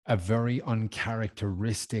very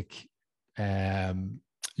uncharacteristic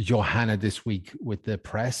Johanna this week with the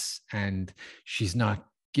press, and she's not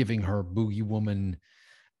giving her boogie woman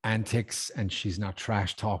antics, and she's not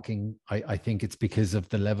trash talking. I think it's because of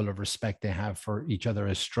the level of respect they have for each other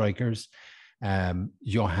as strikers.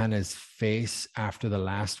 Johanna's face after the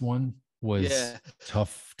last one was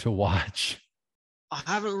tough to watch. I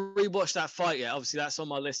haven't rewatched that fight yet. Obviously, that's on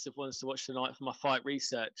my list of ones to watch tonight for my fight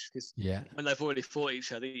research. Because when they've already fought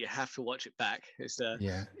each other, you have to watch it back.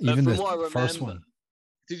 Even the first one.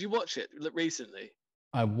 Did you watch it recently?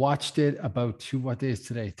 I watched it about what day is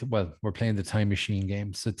today? Well, we're playing the Time Machine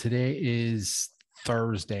game. So today is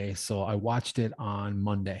Thursday. So I watched it on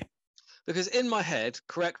Monday. Because in my head,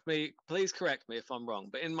 please correct me if I'm wrong,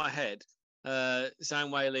 but in my head,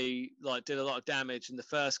 Zhang Weili did a lot of damage in the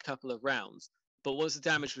first couple of rounds. But once the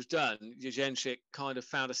damage was done, Jędrzejczyk kind of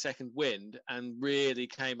found a second wind and really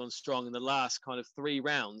came on strong in the last kind of 3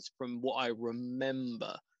 rounds from what I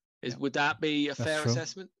remember. Would that be a fair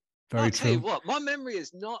assessment? Very true. Tell you what, my memory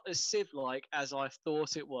is not as sieve-like as I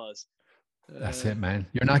thought it was. That's it, man.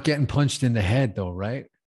 You're not getting punched in the head, though, right?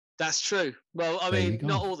 That's true. Well, I mean,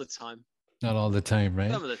 not all the time. Not all the time,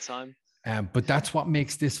 right? Some of the time. But that's what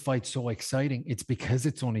makes this fight so exciting. It's because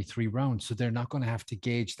it's only 3 rounds, so they're not going to have to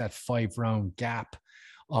gauge that 5-round gap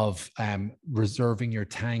of reserving your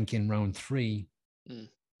tank in round 3.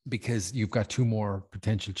 Because you've got 2 more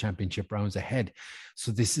potential championship rounds ahead.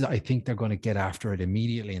 So I think they're going to get after it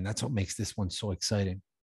immediately. And that's what makes this one so exciting.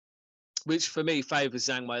 Which for me favors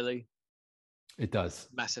Zhang Weili. It does.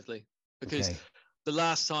 Massively. Because the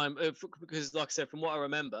last time, because like I said, from what I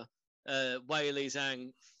remember, Weili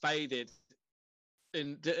Zhang faded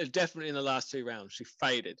definitely in the last 2 rounds. She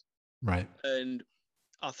faded. Right. And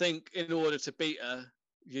I think in order to beat her,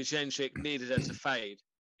 Jędrzejczyk needed her to fade.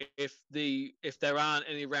 If there aren't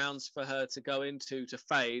any rounds for her to go into to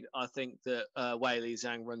fade, I think that Weili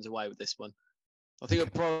Zhang runs away with this one. I think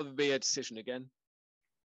it'll probably be a decision again,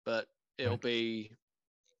 but it'll be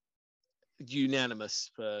unanimous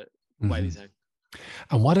for Weili Zhang.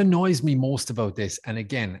 And what annoys me most about this, and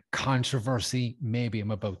again, controversy, maybe I'm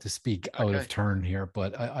about to speak out of turn here,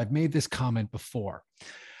 but I've made this comment before.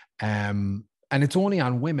 And it's only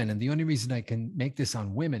on women. And the only reason I can make this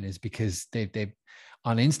on women is because they've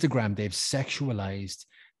on Instagram, they've sexualized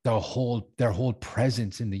their whole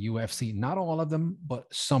presence in the UFC. Not all of them, but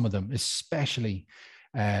some of them, especially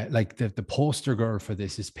like the poster girl for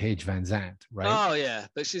this is Paige Van Zandt, right? Oh yeah,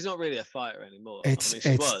 but she's not really a fighter anymore. It's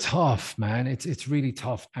tough, man. It's really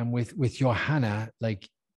tough. And with Johanna, like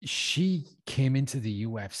she came into the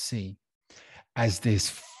UFC as this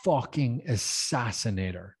fucking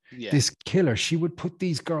assassinator, Yeah. this killer. She would put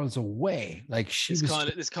these girls away. Like she This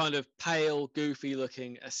was kind of pale, goofy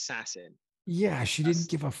looking assassin. yeah, she didn't That's,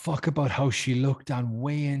 give a fuck about how she looked on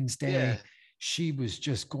weigh-ins yeah. day. She was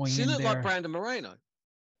just going She in looked like there. Brandon Moreno.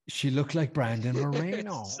 She looked like Brandon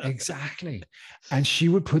Moreno. So, Exactly. And she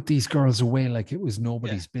would put these girls away like it was yeah.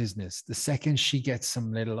 nobody's business. The second she gets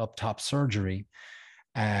some little up top surgery,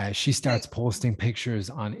 she starts Hey, posting pictures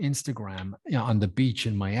on Instagram, you know, on the beach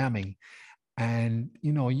in Miami. And,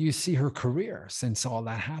 you know, you see her career since all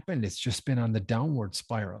that happened. It's just been on the downward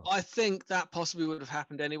spiral. I think that possibly would have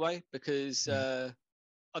happened anyway because Yeah.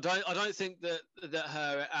 I don't think that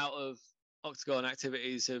her out of octagon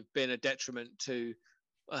activities have been a detriment to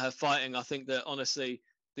her fighting. I think that honestly,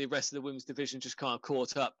 the rest of the women's division just kind of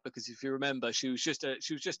caught up because if you remember, she was just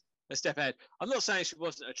a step ahead. I'm not saying she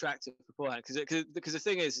wasn't attractive beforehand because the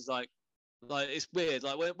thing is like it's weird.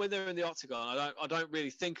 Like when they're in the octagon, I don't really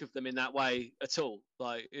think of them in that way at all.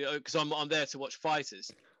 Like because I'm there to watch fighters,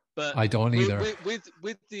 but I don't either.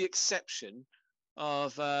 with the exception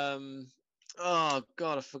of oh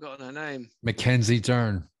god, I've forgotten her name. Mackenzie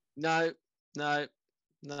Dern. No.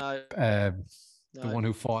 The one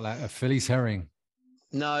who fought at Phillies Herring.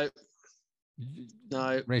 No.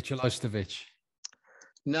 Rachel Ostovich.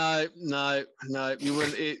 No. You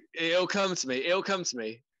wouldn't. It'll come to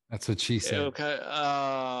me. That's what she said.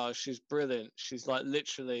 Oh, she's brilliant. She's like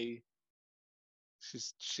literally.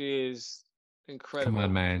 She is incredible. Come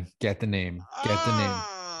on, man. Get the name. Get the name.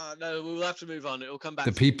 No, we'll have to move on. It'll come back.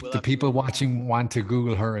 The people watching want to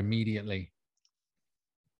Google her immediately.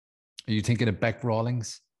 Are you thinking of Beck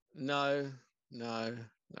Rawlings? No.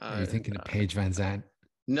 Are you thinking of Paige Van Zandt?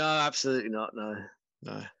 No, absolutely not. No.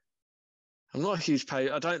 I'm not a huge Paige.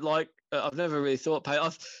 I don't like. I've never really thought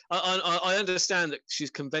Paige. I understand that she's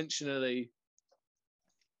conventionally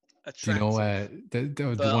attractive. You know, I've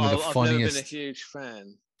never been a huge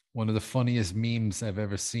fan. One of the funniest memes I've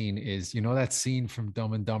ever seen is, you know, that scene from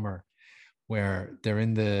Dumb and Dumber where they're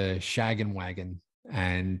in the shaggin' wagon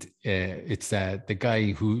and it's the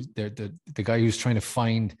guy who the guy who's trying to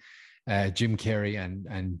find Jim Carrey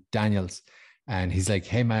and Daniels, and he's like,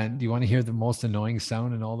 "Hey man, do you want to hear the most annoying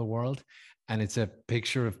sound in all the world?" And it's a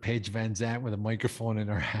picture of Paige Van Zandt with a microphone in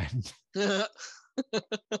her hand.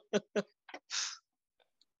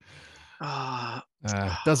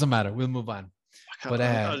 Doesn't matter. We'll move on. But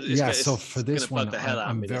yeah, so for this one,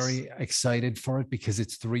 I'm very excited for it because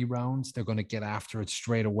it's 3 rounds. They're going to get after it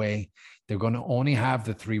straight away. They're going to only have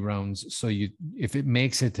the 3 rounds. So if it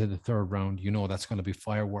makes it to the 3rd round, you know that's going to be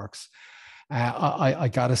fireworks. I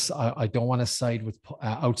don't want to side with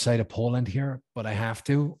outside of Poland here, but I have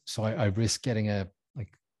to. So I risk getting a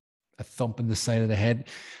thump in the side of the head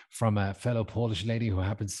from a fellow Polish lady who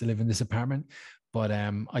happens to live in this apartment. But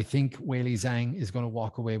I think Weili Zhang is going to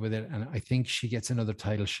walk away with it. And I think she gets another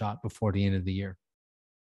title shot before the end of the year.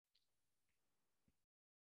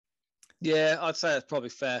 Yeah, I'd say that's probably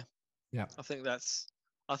fair. Yeah. I think that's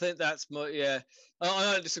more, yeah.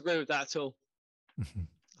 I don't disagree with that at all. I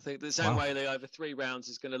think the Zhang Weili over 3 rounds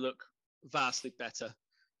is going to look vastly better.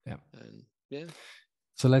 Yeah. And yeah.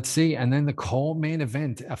 So let's see. And then the main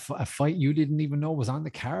event, a fight you didn't even know was on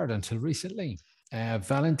the card until recently.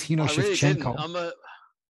 Valentino Shevchenko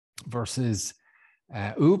versus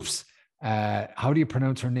how do you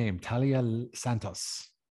pronounce her name? Talia Santos.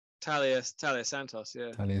 Talia Santos,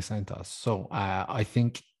 yeah. Talia Santos. So I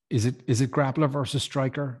think is it grappler versus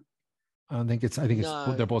striker?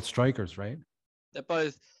 They're both strikers, right? They're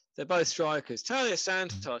both strikers. Talia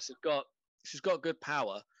Santos she's got good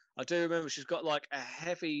power. I do remember she's got like a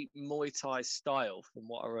heavy Muay Thai style from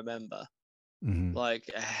what I remember. Mm-hmm. Like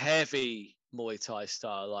a heavy Muay Thai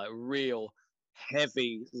style, like real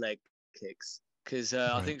heavy leg kicks. Because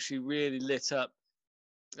right. I think she really lit up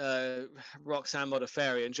Roxanne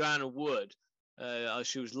Modafferi and Joanna Wood.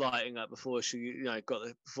 She was lighting up before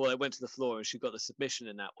before they went to the floor and she got the submission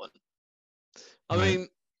in that one. I mean,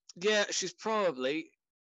 yeah, she's probably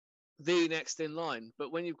the next in line,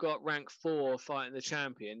 but when you've got rank 4 fighting the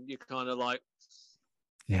champion, you're kind of like,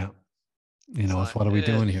 yeah, what are we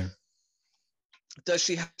doing here? Does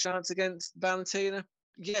she have a chance against Valentina?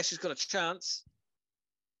 Yeah, she's got a chance.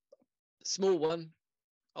 Small one.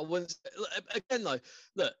 I wouldn't. Again, though,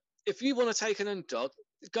 look, if you want to take an underdog,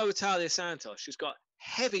 go with Talia Santos. She's got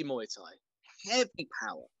heavy Muay Thai, heavy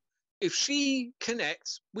power. If she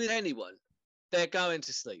connects with anyone, they're going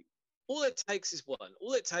to sleep. All it takes is one.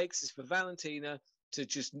 All it takes is for Valentina to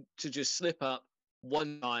just slip up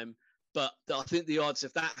one time. But I think the odds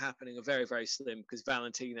of that happening are very, very slim because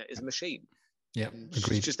Valentina is a machine. Yeah,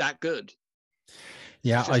 agreed. She's just that good.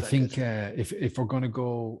 Yeah, I think if we're going to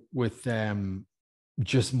go with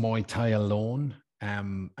just Muay Thai alone,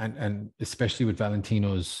 and especially with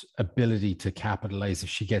Valentino's ability to capitalize if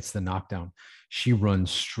she gets the knockdown, she runs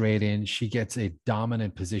straight in. She gets a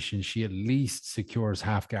dominant position. She at least secures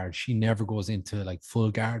half guard. She never goes into like full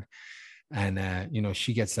guard, and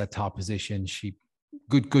she gets that top position. She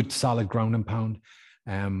good solid ground and pound.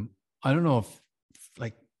 I don't know if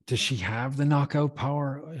like. Does she have the knockout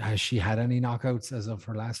power? Has she had any knockouts as of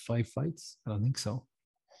her last 5 fights? I don't think so.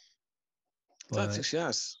 I don't think she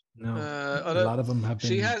has. No, a lot of them have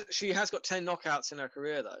been. She has got 10 knockouts in her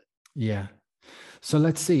career, though. Yeah. So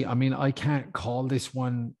let's see. I mean, I can't call this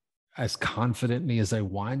one as confidently as I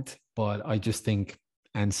want, but I just think,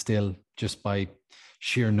 and still, just by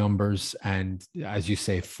sheer numbers and, as you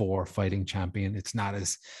say, 4 fighting champion, it's not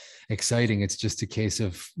as exciting. It's just a case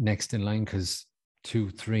of next in line because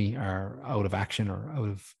 2, 3 are out of action or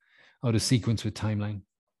out of sequence with timeline.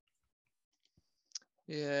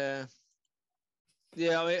 Yeah.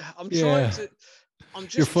 I mean,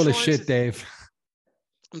 You're full of shit, Dave.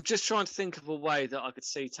 I'm just trying to think of a way that I could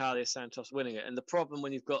see Taila Santos winning it. And the problem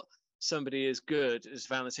when you've got somebody as good as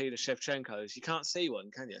Valentina Shevchenko is you can't see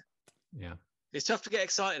one, can you? Yeah. It's tough to get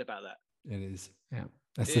excited about that. It is. Yeah.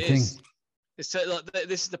 That's the thing. It's so, like,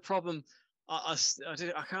 this is the problem. I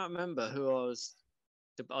can't remember who I was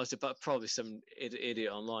probably some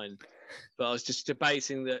idiot online, but I was just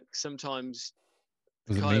debating that sometimes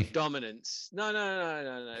of dominance. No.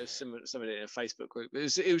 It was somebody in a Facebook group.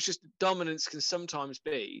 It was just dominance can sometimes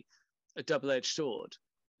be a double-edged sword.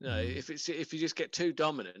 If you just get too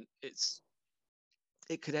dominant,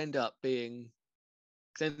 it could end up being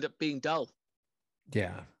dull.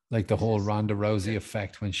 Yeah, like the whole Ronda Rousey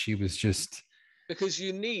effect when she was just. Because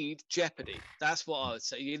you need jeopardy. That's what I would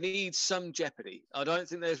say. You need some jeopardy. I don't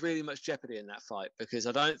think there's really much jeopardy in that fight because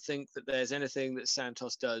I don't think that there's anything that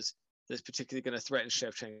Santos does that's particularly going to threaten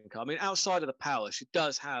Shevchenko. I mean, outside of the power, she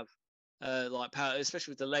does have like power,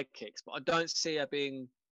 especially with the leg kicks, but I don't see her being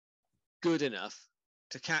good enough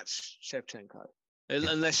to catch Shevchenko.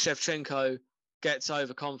 Unless Shevchenko gets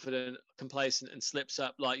overconfident, complacent, and slips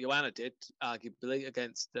up like Joanna did, arguably,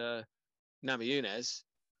 against Namajunas.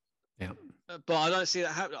 Yeah. But I don't see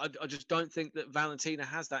that happen. I just don't think that Valentina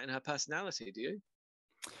has that in her personality. Do you?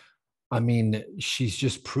 I mean, she's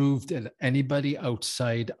just proved that anybody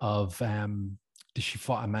outside of she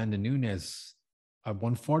fought Amanda Nunes at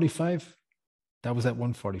 145? That was at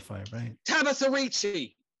 145, right? Tabatha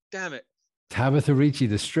Ricci. Damn it. Tabatha Ricci,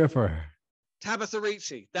 the stripper. Tabatha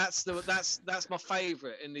Ricci. That's my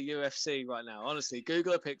favorite in the UFC right now. Honestly,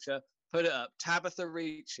 Google a picture, put it up. Tabatha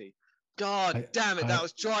Ricci. God damn it, that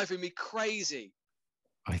was driving me crazy.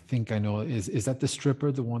 I think I know. Is that the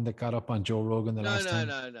stripper, the one that got up on Joe Rogan last time?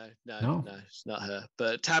 No, it's not her.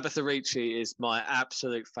 But Tabatha Ricci is my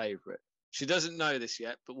absolute favorite. She doesn't know this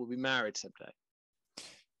yet, but we'll be married someday.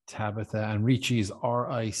 Tabitha, and Ricci is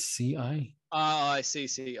R-I-C-I?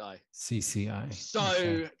 R-I-C-C-I. C-C-I.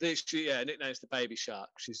 So, nickname's the Baby Shark.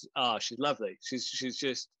 She's lovely.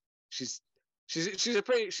 She's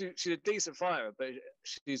a decent fighter, but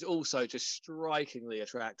she's also just strikingly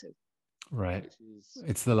attractive. Right.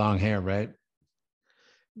 It's the long hair, right?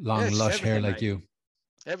 Long, lush hair like you.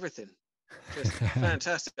 Everything. Just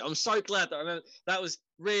fantastic. I'm so glad that I remember that was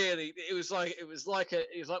really it was like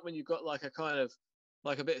when you got like a kind of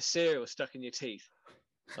like a bit of cereal stuck in your teeth.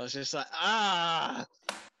 I was just like,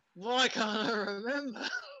 why can't I remember?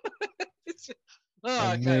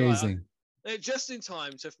 Amazing. Okay, just in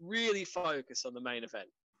time to really focus on the main event.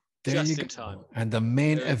 There just in time. And the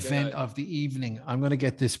main event of the evening, I'm going to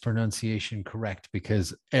get this pronunciation correct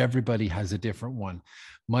because everybody has a different one.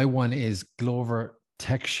 My one is Glover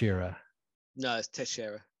Teixeira. No, it's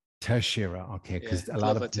Teixeira. Teixeira, okay, because a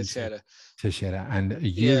lot of Teixeira and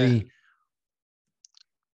Yuri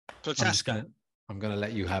Prochaska. I'm going to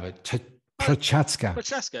let you have it. Prochaska.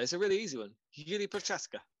 Prochaska is a really easy one. Yuri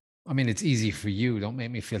Prochaska. I mean, it's easy for you. Don't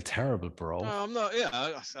make me feel terrible, bro. No, I'm not. Yeah,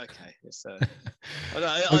 okay. It's,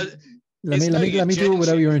 let me do it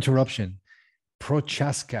without your interruption.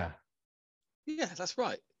 Prochaska. Yeah, that's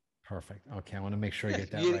right. Perfect. Okay, I want to make sure I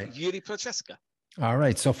get that right. Yuri Prochaska. All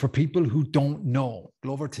right. So for people who don't know,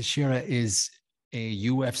 Glover Teixeira is a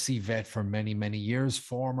UFC vet for many, many years,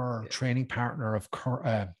 former training partner of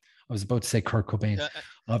I was about to say Kurt Cobain.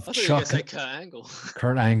 Of Chuck. Kurt Angle.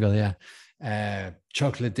 Kurt Angle, yeah.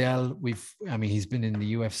 Chuck Liddell, he's been in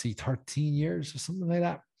the UFC 13 years or something like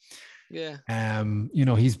that. Yeah.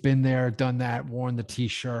 He's been there, done that, worn the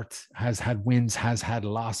t-shirt, has had wins, has had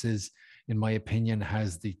losses, in my opinion,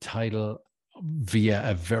 has the title via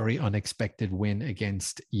a very unexpected win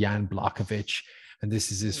against Jan Blachowicz. And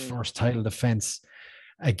this is his first title defense.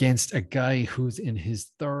 against a guy who's in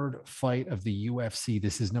his third fight of the UFC.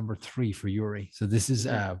 This is number 3 for Yuri. So this is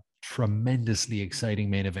a tremendously exciting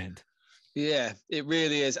main event. Yeah, it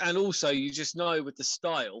really is. And also, you just know with the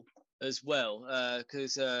style as well,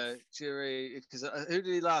 because Yuri, because who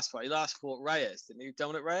did he last fight? He last fought Reyes, didn't he?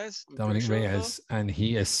 Dominic Reyes? Dominic Reyes, and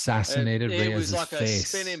he assassinated Reyes' face. It was like a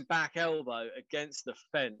spinning back elbow against the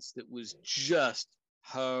fence that was just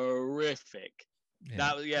horrific.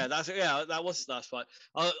 Yeah. That was his last fight.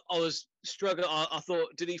 I was struggling. I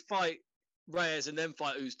thought, did he fight Reyes and then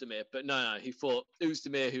fight Oezdemir? But no, he fought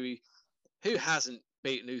Oezdemir, who hasn't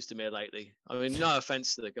beaten Oezdemir lately. I mean, no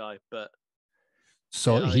offense to the guy, but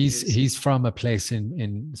so he's from a place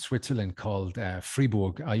in Switzerland called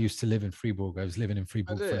Fribourg. I used to live in Fribourg. I was living in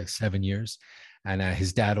Fribourg for like 7 years, and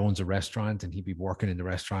his dad owns a restaurant, and he'd be working in the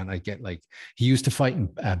restaurant. I'd get like, he used to fight in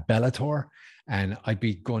Bellator, and I'd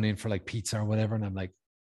be going in for like pizza or whatever, and I'm like,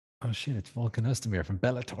 oh shit, it's Volkan Oezdemir from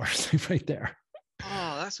Bellator right there.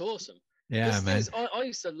 Oh, that's awesome. Yeah, man. I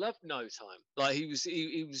used to love No Time. Like he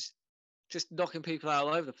was just knocking people out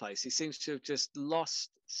all over the place. He seems to have just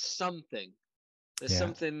lost something. There's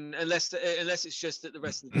something, unless it's just that the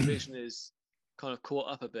rest of the division is kind of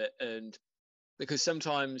caught up a bit, and because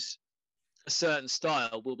sometimes a certain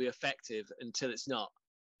style will be effective until it's not.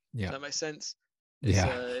 Yeah, does that make sense?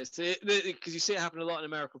 Because you see it happen a lot in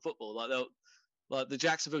American football. Like the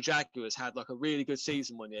Jacksonville Jaguars had like a really good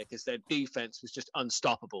season one year because their defense was just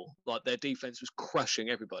unstoppable. Like their defense was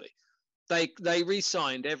crushing everybody. They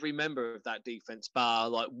re-signed every member of that defense bar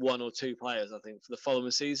like 1 or 2 players, I think, for the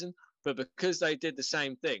following season. But because they did the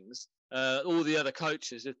same things, all the other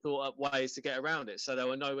coaches had thought up ways to get around it, so they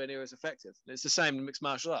were nowhere near as effective. And it's the same in mixed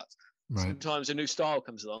martial arts. Right. Sometimes a new style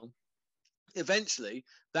comes along. Eventually,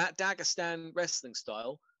 that Dagestan wrestling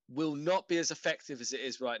style will not be as effective as it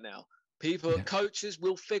is right now. Coaches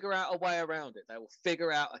will figure out a way around it. They will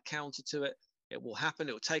figure out a counter to it. It will happen.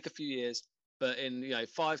 It will take a few years. But in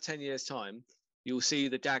 5-10 years' time, you'll see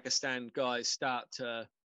the Dagestan guys start to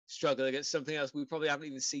struggle against something else we probably haven't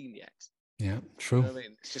even seen yet. Yeah, true. You know what I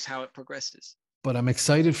mean, it's just how it progresses. But I'm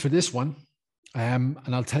excited for this one, and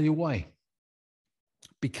I'll tell you why.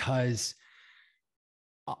 Because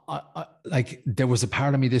I there was a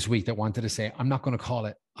part of me this week that wanted to say, I'm not going to call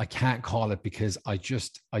it. I can't call it because I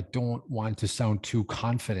don't want to sound too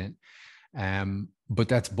confident. But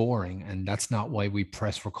that's boring, and that's not why we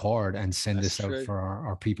press record and send this out for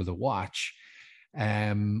our people to watch.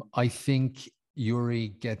 I think Yuri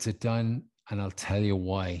gets it done, and I'll tell you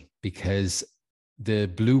why. Because the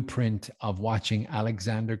blueprint of watching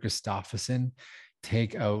Alexander Gustafsson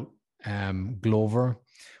take out Glover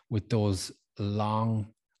with those long,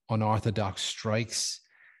 unorthodox strikes.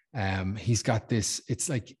 He's got this, it's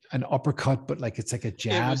like an uppercut, but like it's like a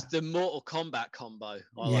jab. It was the Mortal Kombat combo,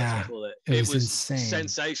 I like to call it. It was insane.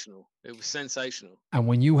 Sensational. It was sensational. And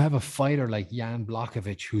when you have a fighter like Jan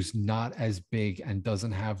Blachowicz, who's not as big and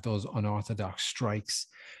doesn't have those unorthodox strikes,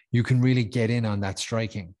 you can really get in on that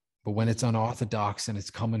striking. But when it's unorthodox and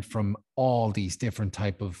it's coming from all these different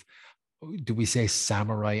type of, do we say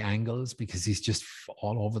samurai angles? Because he's just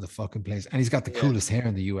all over the fucking place. And he's got the coolest hair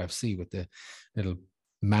in the UFC with the little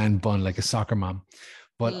man bun like a soccer mom.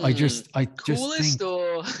 But I just think,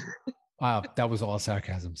 or wow, that was all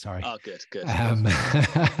sarcasm, sorry. Oh, good.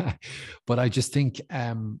 But I just think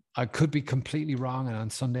I could be completely wrong, and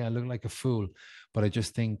on Sunday I look like a fool, but I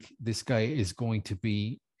just think this guy is going to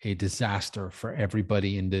be a disaster for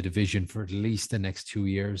everybody in the division for at least the next 2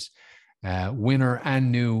 years. Winner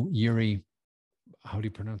and new Yuri, how do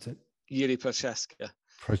you pronounce it? Yuri Prochaska.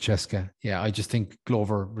 Prochaska. Yeah, I just think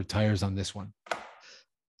Glover retires on this one.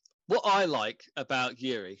 What I like about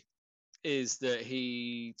Yuri is that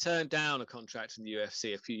he turned down a contract in the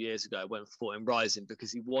UFC a few years ago when fought in Rising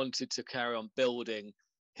because he wanted to carry on building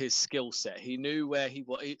his skill set. He knew where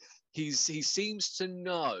he seems to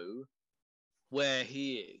know where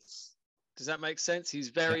he is. Does that make sense? He's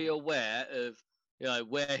very aware of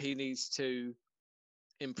where he needs to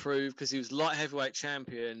improve, because he was light heavyweight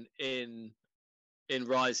champion in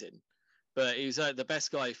Rising, but he was the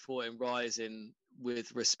best guy he fought in Rising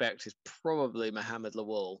with respect is probably Muhammad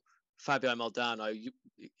Lawal. Fabio Maldonado,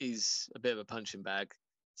 he's a bit of a punching bag,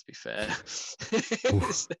 to be fair.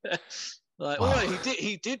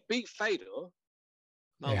 He did beat Fedor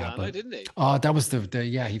Maldonado, didn't he? Oh, that was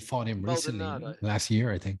he fought him recently, last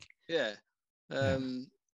year, I think. Yeah.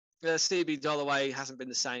 CB Dollaway hasn't been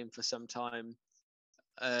the same for some time,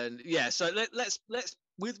 and so let's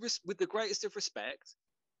with the greatest of respect,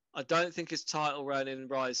 I don't think his title run in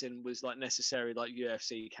Rising was like necessary like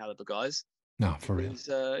UFC caliber guys. No, for real.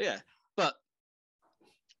 But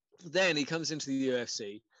then he comes into the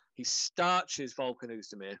UFC He starches Volkan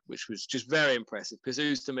Oezdemir, which was just very impressive because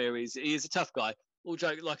Oezdemir he is a tough guy. All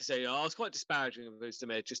joke, like I say, I was quite disparaging of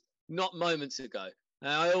Oezdemir just not moments ago.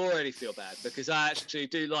 And I already feel bad because I actually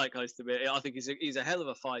do like Oezdemir. I think he's a hell of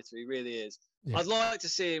a fighter. He really is. Yeah. I'd like to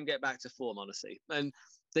see him get back to form, honestly. And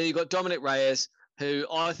then you've got Dominic Reyes, who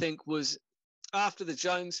I think was, after the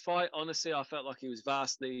Jones fight, honestly, I felt like he was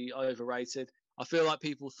vastly overrated. I feel like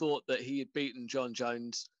people thought that he had beaten John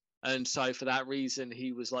Jones. And so for that reason,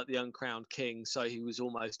 he was like the uncrowned king. So he was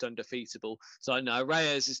almost undefeatable. So no,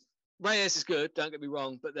 Reyes is good, don't get me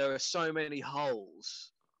wrong, but there are so many holes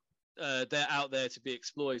they're out there to be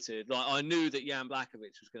exploited. Like, I knew that Jan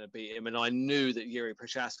Blachowicz was going to beat him, and I knew that Yuri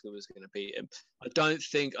Prochaska was going to beat him. I don't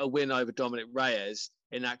think a win over Dominic Reyes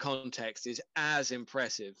in that context is as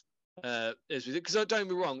impressive as because don't get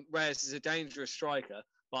me wrong, Reyes is a dangerous striker,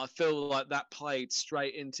 but I feel like that played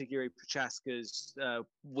straight into Yuri Prochaska's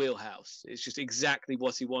wheelhouse. It's just exactly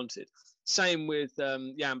what he wanted. Same with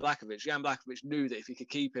Jan Blachowicz. Jan Blachowicz knew that if he could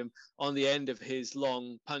keep him on the end of his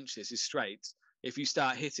long punches, his straights, if you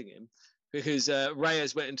start hitting him, because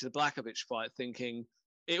Reyes went into the Blachowicz fight thinking,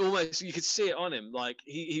 it almost, you could see it on him, like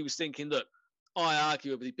he was thinking, look, I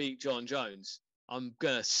arguably beat John Jones. I'm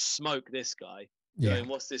going to smoke this guy. Yeah. And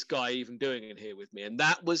what's this guy even doing in here with me? And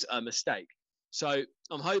that was a mistake. So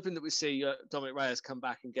I'm hoping that we see Dominic Reyes come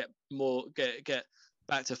back and get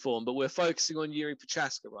back to form. But we're focusing on Yuri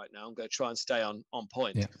Prochaska right now. I'm going to try and stay on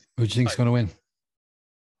point. Yeah. Who do you think's going to win?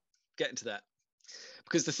 Getting to that.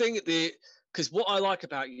 Because what I like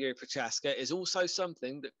about Yuri Prochaska is also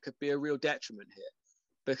something that could be a real detriment here,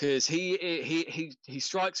 because he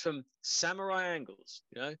strikes from samurai angles.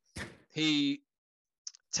 You know, he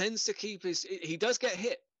tends to keep he does get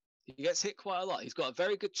hit. He gets hit quite a lot. He's got a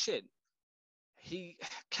very good chin. He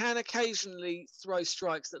can occasionally throw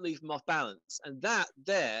strikes that leave him off balance, and that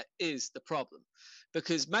there is the problem.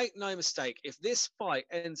 Because make no mistake, if this fight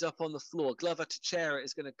ends up on the floor, Glover Teixeira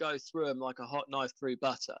is going to go through him like a hot knife through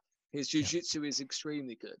butter. His jiu-jitsu is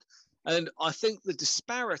extremely good. And I think the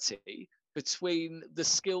disparity between the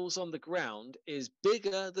skills on the ground is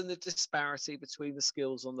bigger than the disparity between the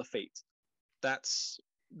skills on the feet. That's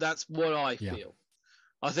what I feel.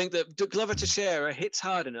 I think that Glover Teixeira hits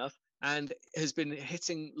hard enough and has been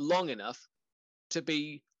hitting long enough to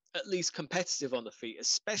be at least competitive on the feet,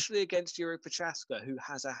 especially against Yuri Prochaska, who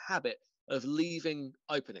has a habit of leaving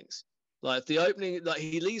openings. Like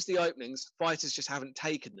he leaves the openings, fighters just haven't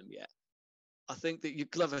taken them yet. I think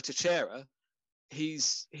that Glover Teixeira,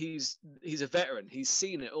 he's a veteran. He's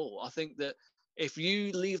seen it all. I think that if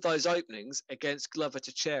you leave those openings against Glover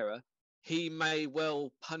Teixeira, he may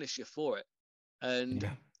well punish you for it. And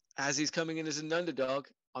as he's coming in as an underdog,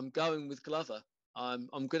 I'm going with Glover. I'm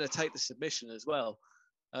going to take the submission as well.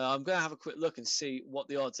 I'm going to have a quick look and see what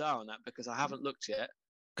the odds are on that, because I haven't looked yet.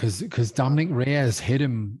 Because Dominic Reyes hit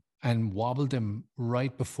him and wobbled him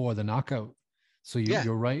right before the knockout. So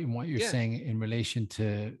you're right in what you're saying in relation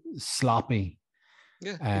to sloppy.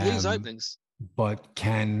 Yeah, he leaves openings. But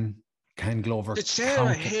can Glover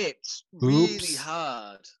Teixeira hits really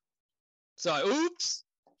hard. Sorry, oops.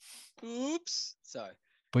 Sorry.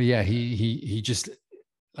 But yeah, he just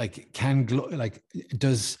like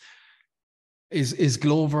is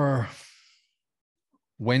Glover,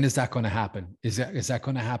 when is that going to happen? Is that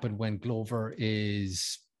going to happen when Glover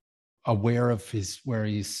is aware of where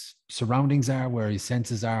his surroundings are, where his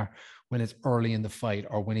senses are, when it's early in the fight,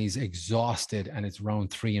 or when he's exhausted and it's round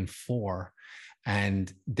 3 and 4,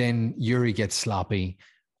 and then Yuri gets sloppy?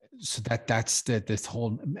 So that's this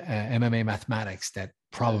whole MMA mathematics that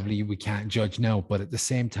probably we can't judge now, but at the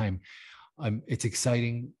same time, it's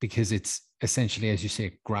exciting because it's essentially, as you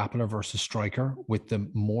say, grappler versus striker with the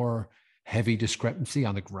more heavy discrepancy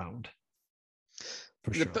on the ground.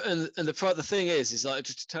 For sure. The thing is like,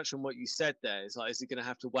 just to touch on what you said there, is like, is he going to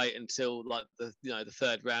have to wait until like the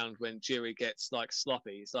third round when Yuri gets like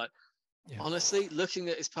sloppy? It's like, honestly, looking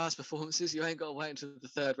at his past performances, you ain't got to wait until the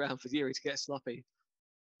third round for Yuri to get sloppy.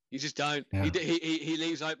 You just don't. Yeah. He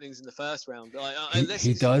leaves openings in the first round.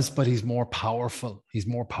 He does, but he's more powerful. He's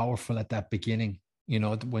more powerful at that beginning. You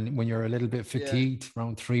know, when you're a little bit fatigued,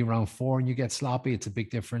 round 3, round 4, and you get sloppy, it's a big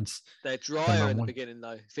difference. They're drier in the beginning,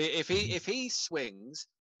 though. If he swings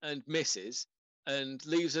and misses and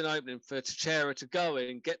leaves an opening for Teixeira to go in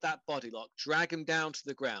and get that body lock, drag him down to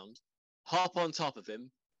the ground, hop on top of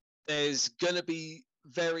him, there's going to be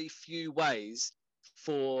very few ways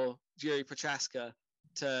for Yuri Prochaska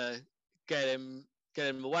to get him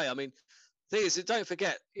away. I mean, the thing is, don't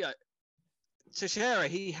forget, Teixeira,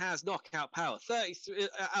 he has knockout power. 33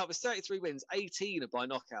 out of his 33 wins, 18 are by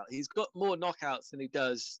knockout. He's got more knockouts than he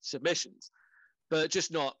does submissions, but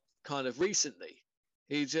just not kind of recently.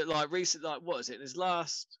 He just like recent, like what is it? His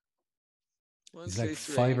last He's like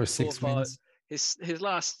 5 or 6 wins. His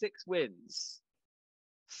last 6 wins,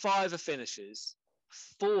 5 are finishes,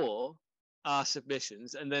 4 are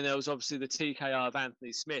submissions, and then there was obviously the TKO of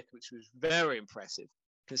Anthony Smith, which was very impressive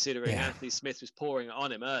considering Anthony Smith was pouring it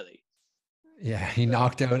on him early. Yeah, he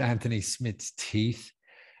knocked out Anthony Smith's teeth,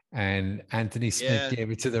 and Anthony Smith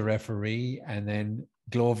gave it to the referee, and then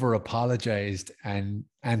Glover apologized, and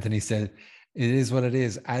Anthony said, "It is what it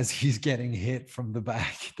is," as he's getting hit from the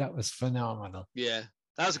back. That was phenomenal. Yeah,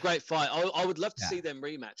 that was a great fight. I would love to see them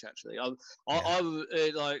rematch. Actually, I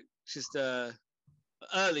would like just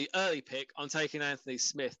early pick. I'm taking Anthony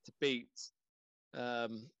Smith to beat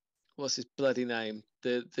what's his bloody name?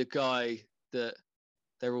 The guy that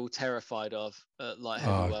they're all terrified of at light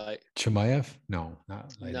heavyweight. Chimaev? No,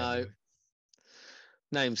 not light no.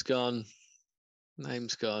 Name's gone.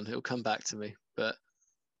 It'll come back to me. But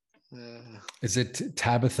is it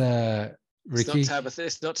Tabitha Ricci?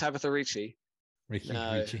 It's not Tabitha Ricci. Ricci.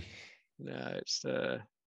 No, it's the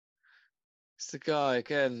guy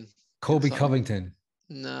again. Colby Covington.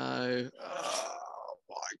 No.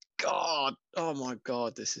 Oh my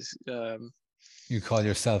god. This is you call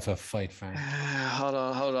yourself a fight fan. Hold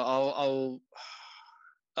on.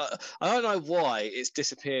 I don't know why it's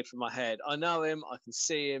disappeared from my head. I know him. I can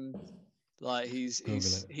see him. Like he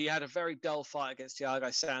had a very dull fight against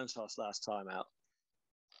Thiago Santos last time out.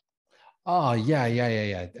 Oh yeah.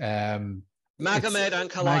 Magomed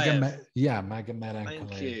Ankalaev. Magomed Ankalaev.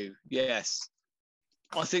 Thank you. Yes,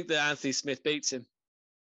 I think that Anthony Smith beats him.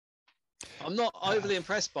 I'm not overly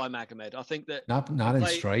impressed by Magomed. I think that not in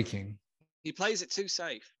striking. He plays it too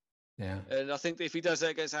safe. Yeah. And I think that if he does that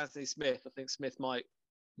against Anthony Smith, I think Smith might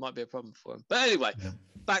be a problem for him. But anyway,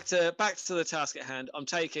 back to the task at hand. I'm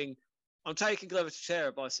taking Glover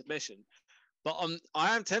Teixeira by submission, but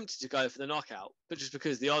I am tempted to go for the knockout, but just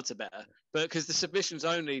because the odds are better. But because the submission's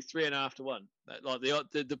only 3.5 to 1. Like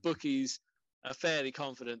the bookies are fairly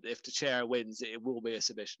confident that if Teixeira wins, it will be a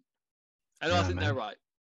submission. And I think they're right.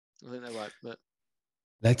 But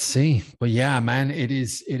let's see. But yeah, man, it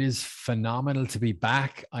is phenomenal to be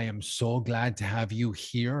back. I am so glad to have you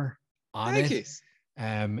here on Thank it.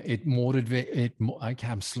 You. It motivated.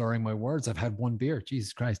 I'm slurring my words. I've had one beer.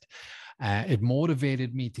 Jesus Christ! It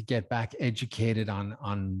motivated me to get back educated on.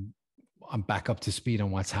 I'm back up to speed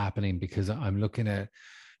on what's happening, because I'm looking at,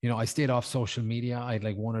 I stayed off social media. I had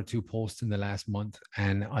like 1 or 2 posts in the last month,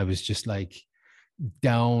 and I was just like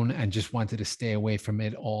down and just wanted to stay away from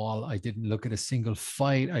it all. I didn't look at a single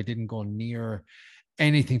fight. I didn't go near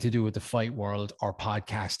anything to do with the fight world or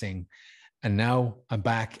podcasting. And now I'm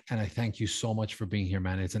back, and I thank you so much for being here,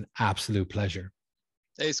 man. It's an absolute pleasure.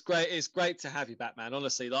 It's great. It's great to have you back, man.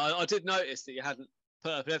 Honestly, like, I did notice that you hadn't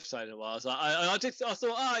put up an episode in a while. I was like, I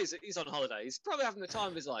thought, he's on holiday. He's probably having the time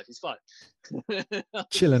of his life. He's fine.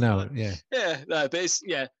 Chilling out. Yeah. Yeah. No, but it's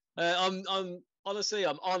I'm honestly,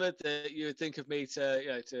 I'm honoured that you would think of me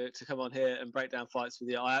to come on here and break down fights with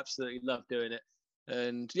you. I absolutely love doing it.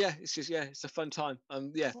 And it's a fun time.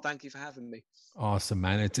 Thank you for having me. Awesome,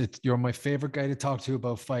 man. You're my favorite guy to talk to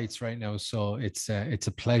about fights right now. So it's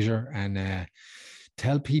a pleasure. And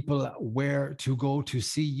tell people where to go to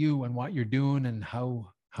see you and what you're doing and how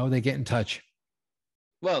they get in touch.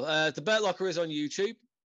 Well, the Burt Locker is on YouTube.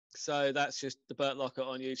 So that's just the Burt Locker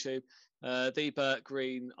on YouTube. The Burt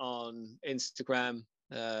Green on Instagram.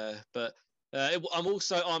 I'm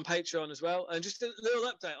also on Patreon as well. And just a little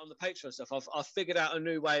update on the Patreon stuff. I've figured out a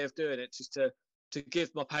new way of doing it, just to give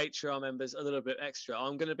my Patreon members a little bit extra.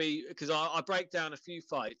 I'm going to be, because I break down a few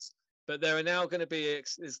fights, but there are now going to be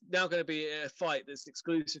a fight that's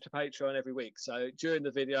exclusive to Patreon every week. So during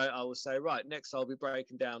the video, I will say, right, next I'll be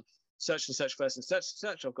breaking down such and such versus such and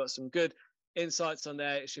such. I've got some good insights on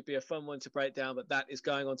there. It should be a fun one to break down, but that is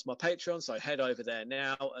going onto my Patreon. So head over there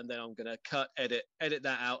now, and then I'm going to edit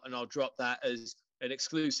that out, and I'll drop that as an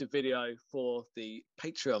exclusive video for the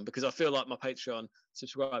Patreon, because I feel like my Patreon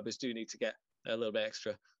subscribers do need to get a little bit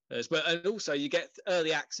extra as well. And also you get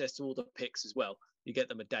early access to all the picks as well. You get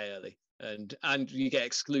them a day early, and you get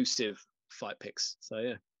exclusive fight picks.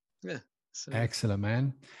 So yeah. So. Excellent,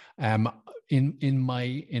 man. In my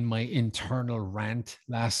internal rant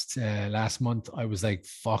last month, I was like,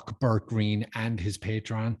 "Fuck Burt Green and his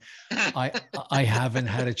Patreon." I haven't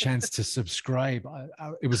had a chance to subscribe.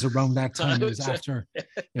 It was around that time.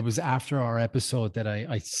 It was after our episode that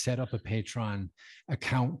I set up a Patreon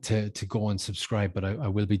account to go and subscribe. But I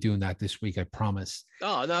will be doing that this week. I promise.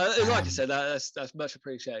 Oh no! Like I said, that's much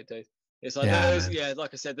appreciated, dude. It's like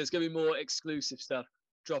like I said, there's gonna be more exclusive stuff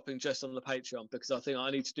dropping just on the Patreon, because I think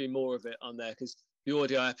I need to do more of it on there, because the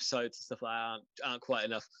audio episodes and stuff like that aren't quite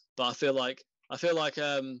enough. But I feel like I feel like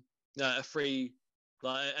a free,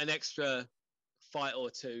 like an extra fight or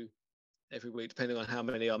two every week, depending on how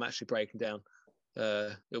many I'm actually breaking down.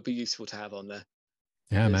 It'll be useful to have on there.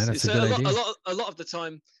 Yeah, man, that's a good idea. A lot of the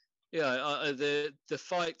time, the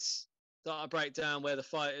fights that I break down where the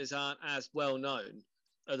fighters aren't as well known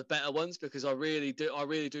are the better ones, because I really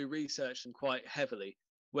do research them quite heavily.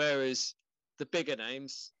 Whereas the bigger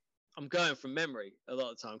names, I'm going from memory a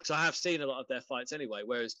lot of the time, because I have seen a lot of their fights anyway.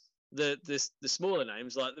 Whereas the smaller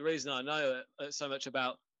names, like the reason I know so much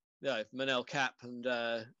about Manel Kape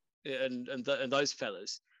and those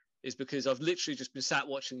fellas is because I've literally just been sat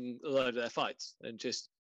watching a load of their fights, and just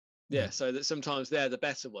so that sometimes they're the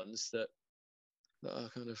better ones that I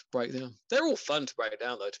kind of break down. They're all fun to break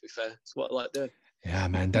down, though, to be fair. It's what I like doing. Yeah,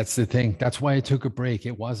 man, that's the thing. That's why I took a break.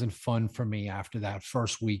 It wasn't fun for me after that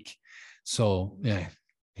first week. So yeah,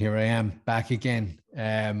 here I am back again.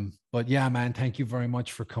 But yeah, man, thank you very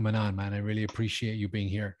much for coming on, man. I really appreciate you being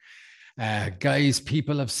here. Guys,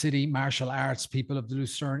 people of City Martial Arts, people of the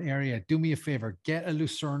Lucerne area, do me a favor, get a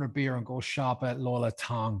Lucerner beer and go shop at Lola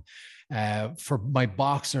Tong. For my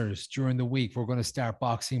boxers during the week, we're going to start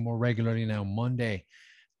boxing more regularly now, Monday,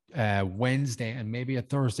 Wednesday, and maybe a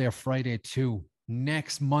Thursday or Friday too.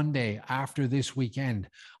 Next Monday, after this weekend,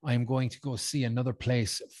 I'm going to go see another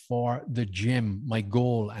place for the gym. My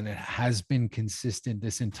goal, and it has been consistent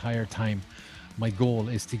this entire time, my goal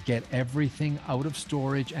is to get everything out of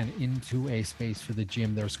storage and into a space for the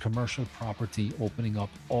gym. There's commercial property opening up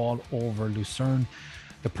all over Lucerne.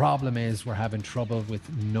 The problem is we're having trouble with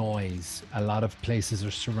noise. A lot of places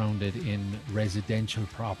are surrounded in residential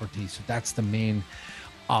property. So that's the main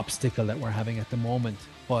obstacle that we're having at the moment.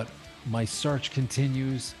 But my search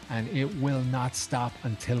continues, and it will not stop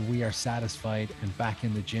until we are satisfied and back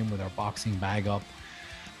in the gym with our boxing bag up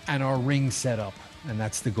and our ring set up. And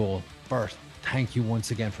that's the goal. Bert, thank you once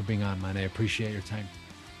again for being on, man. I appreciate your time.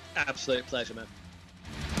 Absolute pleasure, man.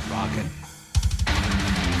 Rockin'.